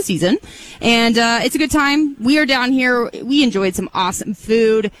rest of the season. And it's a good time. We are down here. We enjoyed some awesome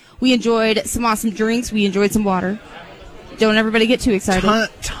food. We enjoyed some awesome drinks. We enjoyed some water. Don't everybody get too excited.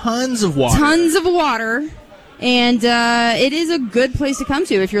 Tons of water. Tons of water. And it is a good place to come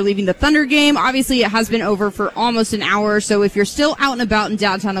to if you're leaving the Thunder game. Obviously, it has been over for almost an hour, so if you're still out and about in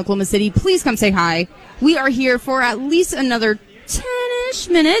downtown Oklahoma City, please come say hi. We are here for at least another 10-ish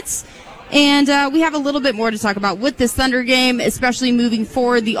minutes, and we have a little bit more to talk about with this Thunder game, especially moving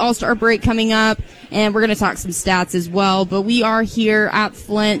forward, the All-Star break coming up, and we're going to talk some stats as well. But we are here at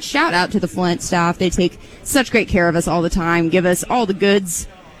Flint. Shout out to the Flint staff. They take such great care of us all the time, give us all the goods.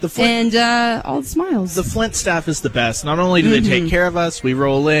 And all the smiles. The Flint staff is the best. Not only do they take care of us, we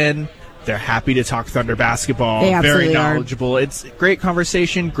roll in. They're happy to talk Thunder basketball. They very knowledgeable. It's great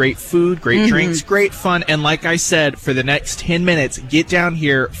conversation, great food, great drinks, great fun. And like I said, for the next 10 minutes, get down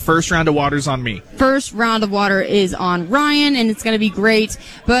here. First round of water's on me. First round of water is on Ryan, and it's going to be great.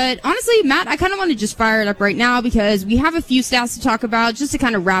 But honestly, Matt, I kind of want to just fire it up right now because we have a few stats to talk about just to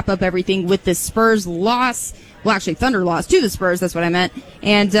kind of wrap up everything with the Spurs loss. Well, actually, Thunder lost to the Spurs. That's what I meant.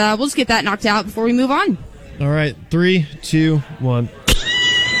 And we'll just get that knocked out before we move on. All right. 3, 2, 1.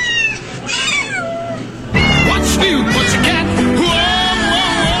 What's new, pussycat? Whoa, whoa,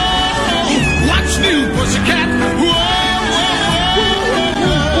 whoa. What's new, pussycat? Whoa, whoa,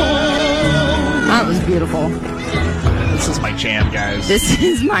 whoa. That was beautiful. This is my jam, guys. This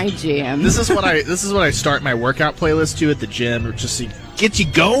is my jam. This is what I start my workout playlist to at the gym, just to get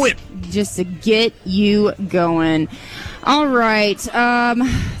you going. Just to get you going. All right.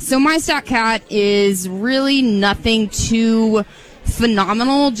 So my stat cat is really nothing too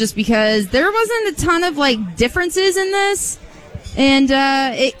phenomenal just because there wasn't a ton of like differences in this. And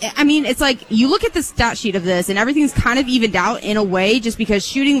it's like you look at the stat sheet of this and everything's kind of evened out in a way just because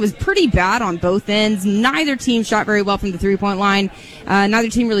shooting was pretty bad on both ends. Neither team shot very well from the 3-point line. Neither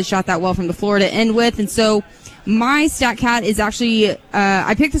team really shot that well from the floor to end with. And so my stat cat is actually,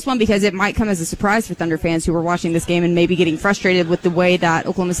 I picked this one because it might come as a surprise for Thunder fans who were watching this game and maybe getting frustrated with the way that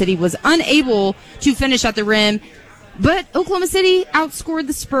Oklahoma City was unable to finish at the rim. But Oklahoma City outscored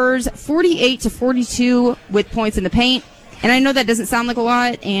the Spurs 48-42 with points in the paint. And I know that doesn't sound like a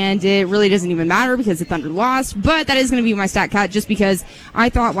lot, and it really doesn't even matter because the Thunder lost, but that is going to be my stat cat just because I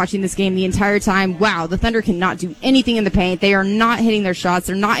thought watching this game the entire time, wow, the Thunder cannot do anything in the paint. They are not hitting their shots.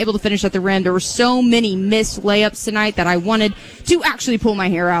 They're not able to finish at the rim. There were so many missed layups tonight that I wanted to actually pull my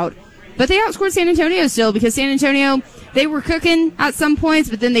hair out. But they outscored San Antonio still because San Antonio, they were cooking at some points,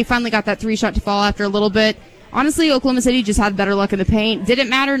 but then they finally got that 3-shot to fall after a little bit. Honestly, Oklahoma City just had better luck in the paint. Didn't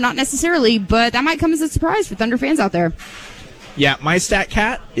matter, not necessarily, but that might come as a surprise for Thunder fans out there. Yeah, my stat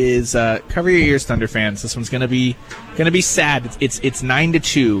cat is cover your ears, Thunder fans. This one's gonna be sad. It's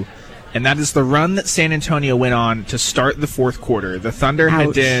 9-2, and that is the run that San Antonio went on to start the fourth quarter. The Thunder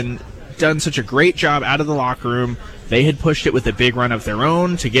had done such a great job out of the locker room. They had pushed it with a big run of their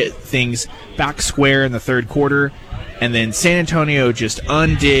own to get things back square in the third quarter. And then San Antonio just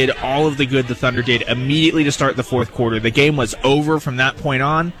undid all of the good the Thunder did immediately to start the fourth quarter. The game was over from that point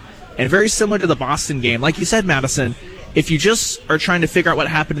on. And very similar to the Boston game, like you said, Madison, if you just are trying to figure out what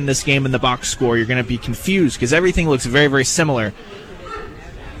happened in this game in the box score, you're going to be confused because everything looks very, very similar.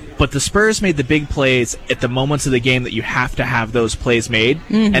 But the Spurs made the big plays at the moments of the game that you have to have those plays made.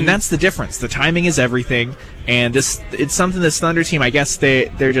 Mm-hmm. And that's the difference. The timing is everything. And it's something this Thunder team, I guess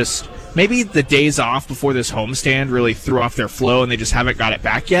they're just... Maybe the days off before this homestand really threw off their flow and they just haven't got it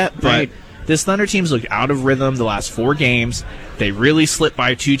back yet. But right. This Thunder team's looked out of rhythm the last 4 games. They really slipped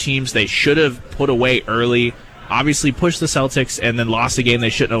by 2 teams they should have put away early. Obviously pushed the Celtics and then lost a game they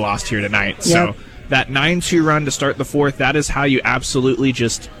shouldn't have lost here tonight. Yep. So that 9-2 run to start the fourth, that is how you absolutely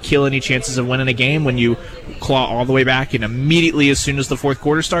just kill any chances of winning a game when you claw all the way back and immediately as soon as the fourth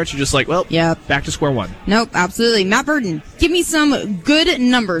quarter starts, you're just like, well, back to square one. Nope, absolutely. Matt Burton, give me some good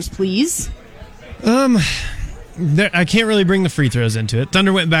numbers, please. I can't really bring the free throws into it.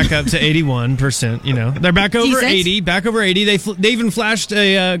 Thunder went back up to 81%. You know, they're back over 80. Back over 80. They even flashed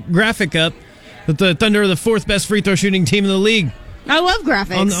a graphic up that the Thunder are the 4th best free throw shooting team in the league. I love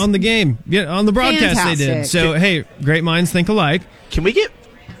graphics on the game. Yeah, on the broadcast Fantastic. They did. So hey, great minds think alike. Can we get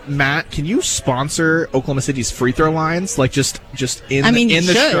Matt? Can you sponsor Oklahoma City's free throw lines? Like just in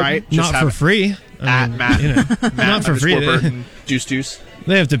the stripe, just not for free. At Matt, Matt not for free. Burton, deuce.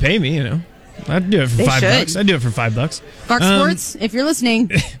 They have to pay me. You know, I'd do it for $5. I'd do it for $5. Fox Sports, if you're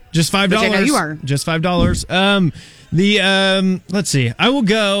listening, just $5. Which I know you are. Just $5. Let's see.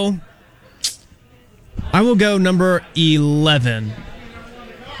 I will go number 11.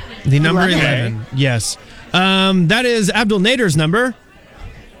 The number 11. Yes. That is Abdel Nader's number.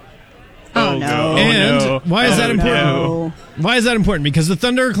 Oh no. And why is that important? No. Why is that important? Because the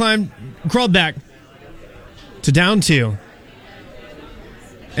Thunder crawled back to down 2.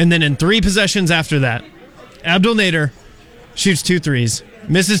 And then in 3 possessions after that, Abdel Nader shoots 2 threes,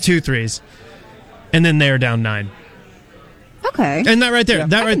 misses 2 threes, and then they're down 9. Okay. And that right there,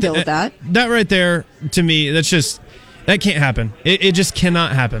 that right there, to me, that can't happen. It just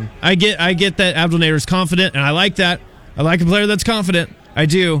cannot happen. I get that Abdel Nader's confident, and I like that. I like a player that's confident. I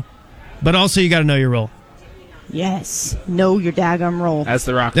do. But also, you got to know your role. Yes. Know your daggum role. As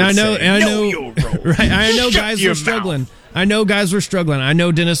the Rock would I know, say. and I know, your role. Right? I know Shut guys your were struggling. mouth. I know guys were struggling. I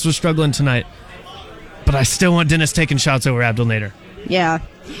know Dennis was struggling tonight. But I still want Dennis taking shots over Abdel Nader. Yeah.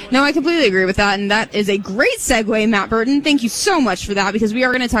 No, I completely agree with that, and that is a great segue, Matt Burton. Thank you so much for that, because we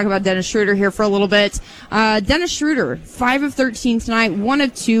are going to talk about Dennis Schroeder here for a little bit. Dennis Schroeder, 5 of 13 tonight, 1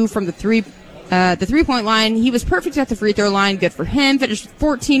 of 2 from the three-point line. He was perfect at the free throw line. Good for him. Finished with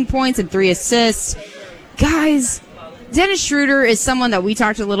 14 points and 3 assists. Guys, Dennis Schroeder is someone that we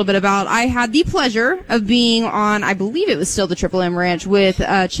talked a little bit about. I had the pleasure of being on, I believe it was still the Triple M Ranch, with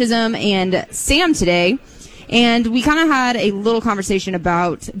Chisholm and Sam today. And we kind of had a little conversation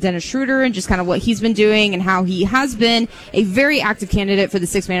about Dennis Schroeder and just kind of what he's been doing and how he has been a very active candidate for the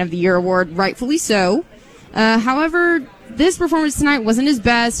 6th Man of the Year award, rightfully so. However, this performance tonight wasn't his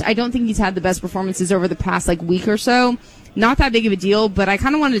best. I don't think he's had the best performances over the past week or so. Not that big of a deal, but I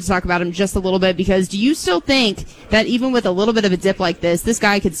kind of wanted to talk about him just a little bit, because do you still think that even with a little bit of a dip like this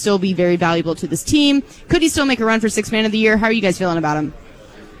guy could still be very valuable to this team? Could he still make a run for 6th Man of the Year? How are you guys feeling about him?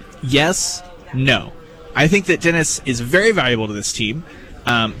 Yes, no. I think that Dennis is very valuable to this team.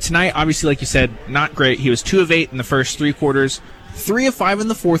 Tonight, obviously, like you said, not great. He was 2 of 8 in the first 3 quarters, 3 of 5 in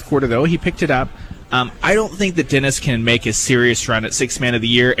the fourth quarter, though. He picked it up. I don't think that Dennis can make a serious run at 6th Man of the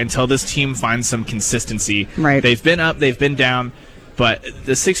Year until this team finds some consistency. Right. They've been up, they've been down, but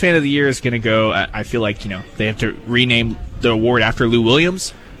the 6th Man of the Year is going to go, I feel like, they have to rename the award after Lou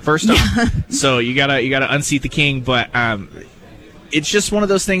Williams, first off. So you gotta unseat the king, but it's just one of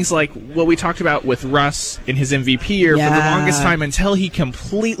those things like what we talked about with Russ in his MVP year for the longest time, until he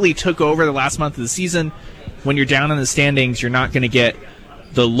completely took over the last month of the season. When you're down in the standings, you're not going to get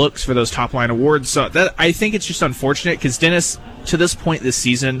the looks for those top line awards. So that I think it's just unfortunate because Dennis, to this point this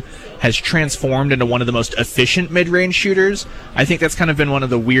season, has transformed into one of the most efficient mid-range shooters. I think that's kind of been one of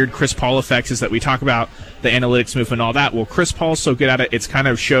the weird Chris Paul effects, is that we talk about the analytics movement and all that. Well, Chris Paul's so good at it, it's kind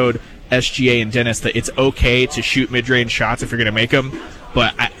of showed SGA and Dennis that it's okay to shoot mid-range shots if you're going to make them.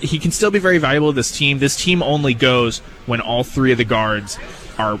 But he can still be very valuable to this team. This team only goes when all three of the guards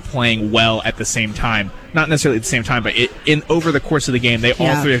are playing well at the same time. Not necessarily at the same time, but over the course of the game, they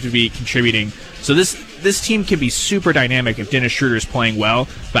all three have to be contributing. So this team can be super dynamic if Dennis Schroeder is playing well,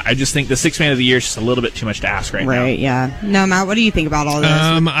 but I just think the sixth man of the year is just a little bit too much to ask right now. Right, yeah. No, Matt, what do you think about all this?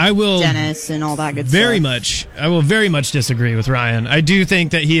 I will Dennis and all that good stuff. I will very much disagree with Ryan. I do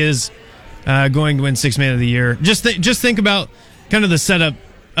think that he is going to win sixth man of the year. Just think about kind of the setup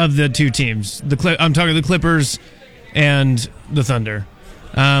of the two teams. I'm talking the Clippers and the Thunder.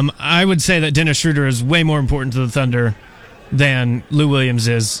 I would say that Dennis Schroeder is way more important to the Thunder than Lou Williams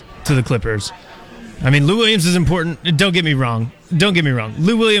is to the Clippers. I mean, Lou Williams is important. Don't get me wrong.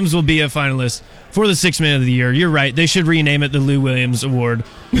 Lou Williams will be a finalist for the sixth man of the year. You're right. They should rename it the Lou Williams Award.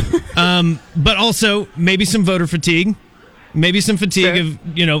 But also maybe some voter fatigue. Maybe some fatigue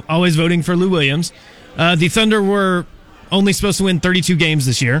of, always voting for Lou Williams. The Thunder were only supposed to win 32 games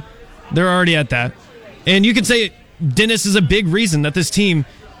this year. They're already at that. And you could say Dennis is a big reason that this team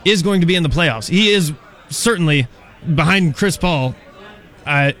is going to be in the playoffs. He is certainly behind Chris Paul.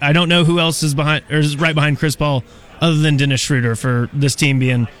 I don't know who else is right behind Chris Paul other than Dennis Schroeder for this team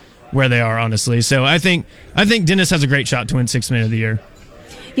being where they are, honestly. So I think Dennis has a great shot to win sixth man of the year.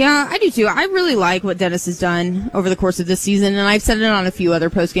 Yeah, I do too. I really like what Dennis has done over the course of this season, and I've said it on a few other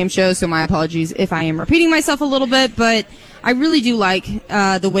post-game shows, so my apologies if I am repeating myself a little bit, but I really do like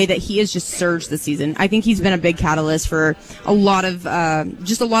the way that he has just surged this season. I think he's been a big catalyst for a lot of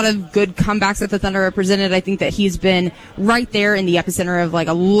good comebacks that the Thunder represented. I think that he's been right there in the epicenter of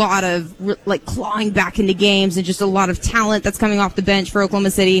a lot of clawing back into games and just a lot of talent that's coming off the bench for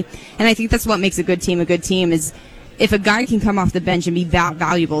Oklahoma City, and I think that's what makes a good team is if a guy can come off the bench and be that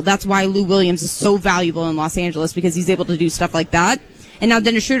valuable. That's why Lou Williams is so valuable in Los Angeles, because he's able to do stuff like that. And now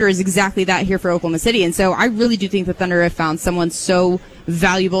Dennis Schroeder is exactly that here for Oklahoma City. And so I really do think the Thunder have found someone so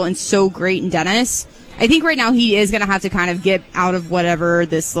valuable and so great in Dennis. I think right now he is going to have to kind of get out of whatever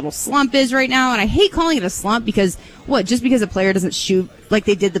this little slump is right now. And I hate calling it a slump because just because a player doesn't shoot like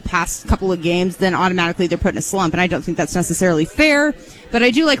they did the past couple of games, then automatically they're put in a slump. And I don't think that's necessarily fair. But I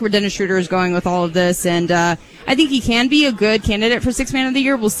do like where Dennis Schroeder is going with all of this. And I think he can be a good candidate for sixth man of the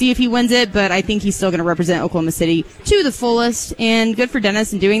year. We'll see if he wins it. But I think he's still going to represent Oklahoma City to the fullest. And good for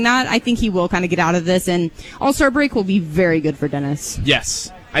Dennis in doing that. I think he will kind of get out of this. And All-Star break will be very good for Dennis.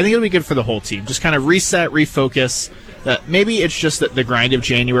 Yes. I think it'll be good for the whole team. Just kind of reset, refocus. Maybe it's just that the grind of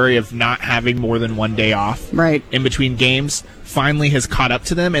January of not having more than one day off in between games finally has caught up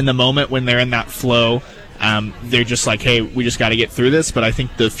to them. In the moment when they're in that flow, they're just like, hey, we just got to get through this. But I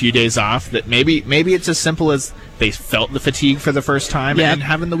think the few days off, that maybe it's as simple as they felt the fatigue for the first time, and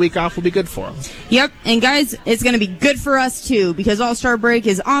having the week off will be good for them. Yep, and guys, it's going to be good for us too, because All-Star break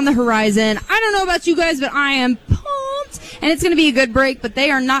is on the horizon. I don't know about you guys, but I am pumped. And it's going to be a good break, but they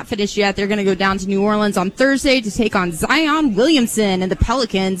are not finished yet. They're going to go down to New Orleans on Thursday to take on Zion Williamson and the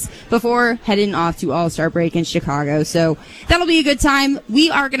Pelicans before heading off to All-Star break in Chicago. So that'll be a good time. We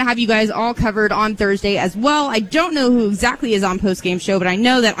are going to have you guys all covered on Thursday as well. I don't know who exactly is on post-game show, but I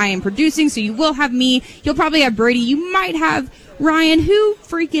know that I am producing, so you will have me. You'll probably have Brady. You might have Ryan. Who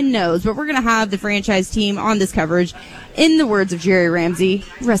freaking knows? But we're going to have the franchise team on this coverage. In the words of Jerry Ramsey,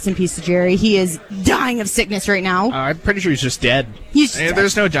 rest in peace to Jerry. He is dying of sickness right now. I'm pretty sure he's just dead. Dead.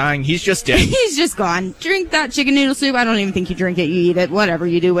 There's no dying. He's just dead. He's just gone. Drink that chicken noodle soup. I don't even think you drink it. You eat it. Whatever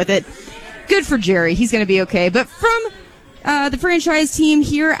you do with it. Good for Jerry. He's going to be okay. But from the franchise team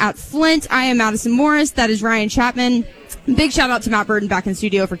here at Flint, I am Madison Morris. That is Ryan Chapman. Big shout out to Matt Burton back in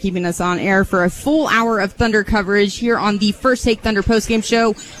studio for keeping us on air for a full hour of Thunder coverage here on the First Take Thunder postgame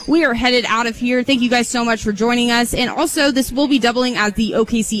show. We are headed out of here. Thank you guys so much for joining us. And also, this will be doubling as the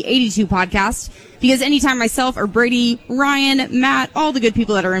OKC 82 podcast, because anytime myself or Brady, Ryan, Matt, all the good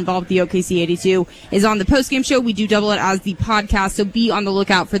people that are involved with the OKC 82 is on the postgame show, we do double it as the podcast. So be on the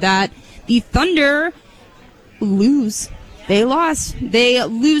lookout for that. The Thunder lose. They lost. They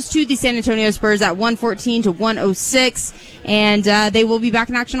lose to the San Antonio Spurs at 114-106, and they will be back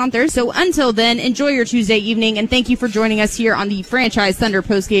in action on Thursday. So until then, enjoy your Tuesday evening, and thank you for joining us here on the Franchise Thunder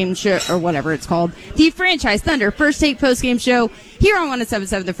postgame show, or whatever it's called, the Franchise Thunder First Take postgame show here on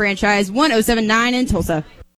 107.7 The Franchise, 107.9 in Tulsa.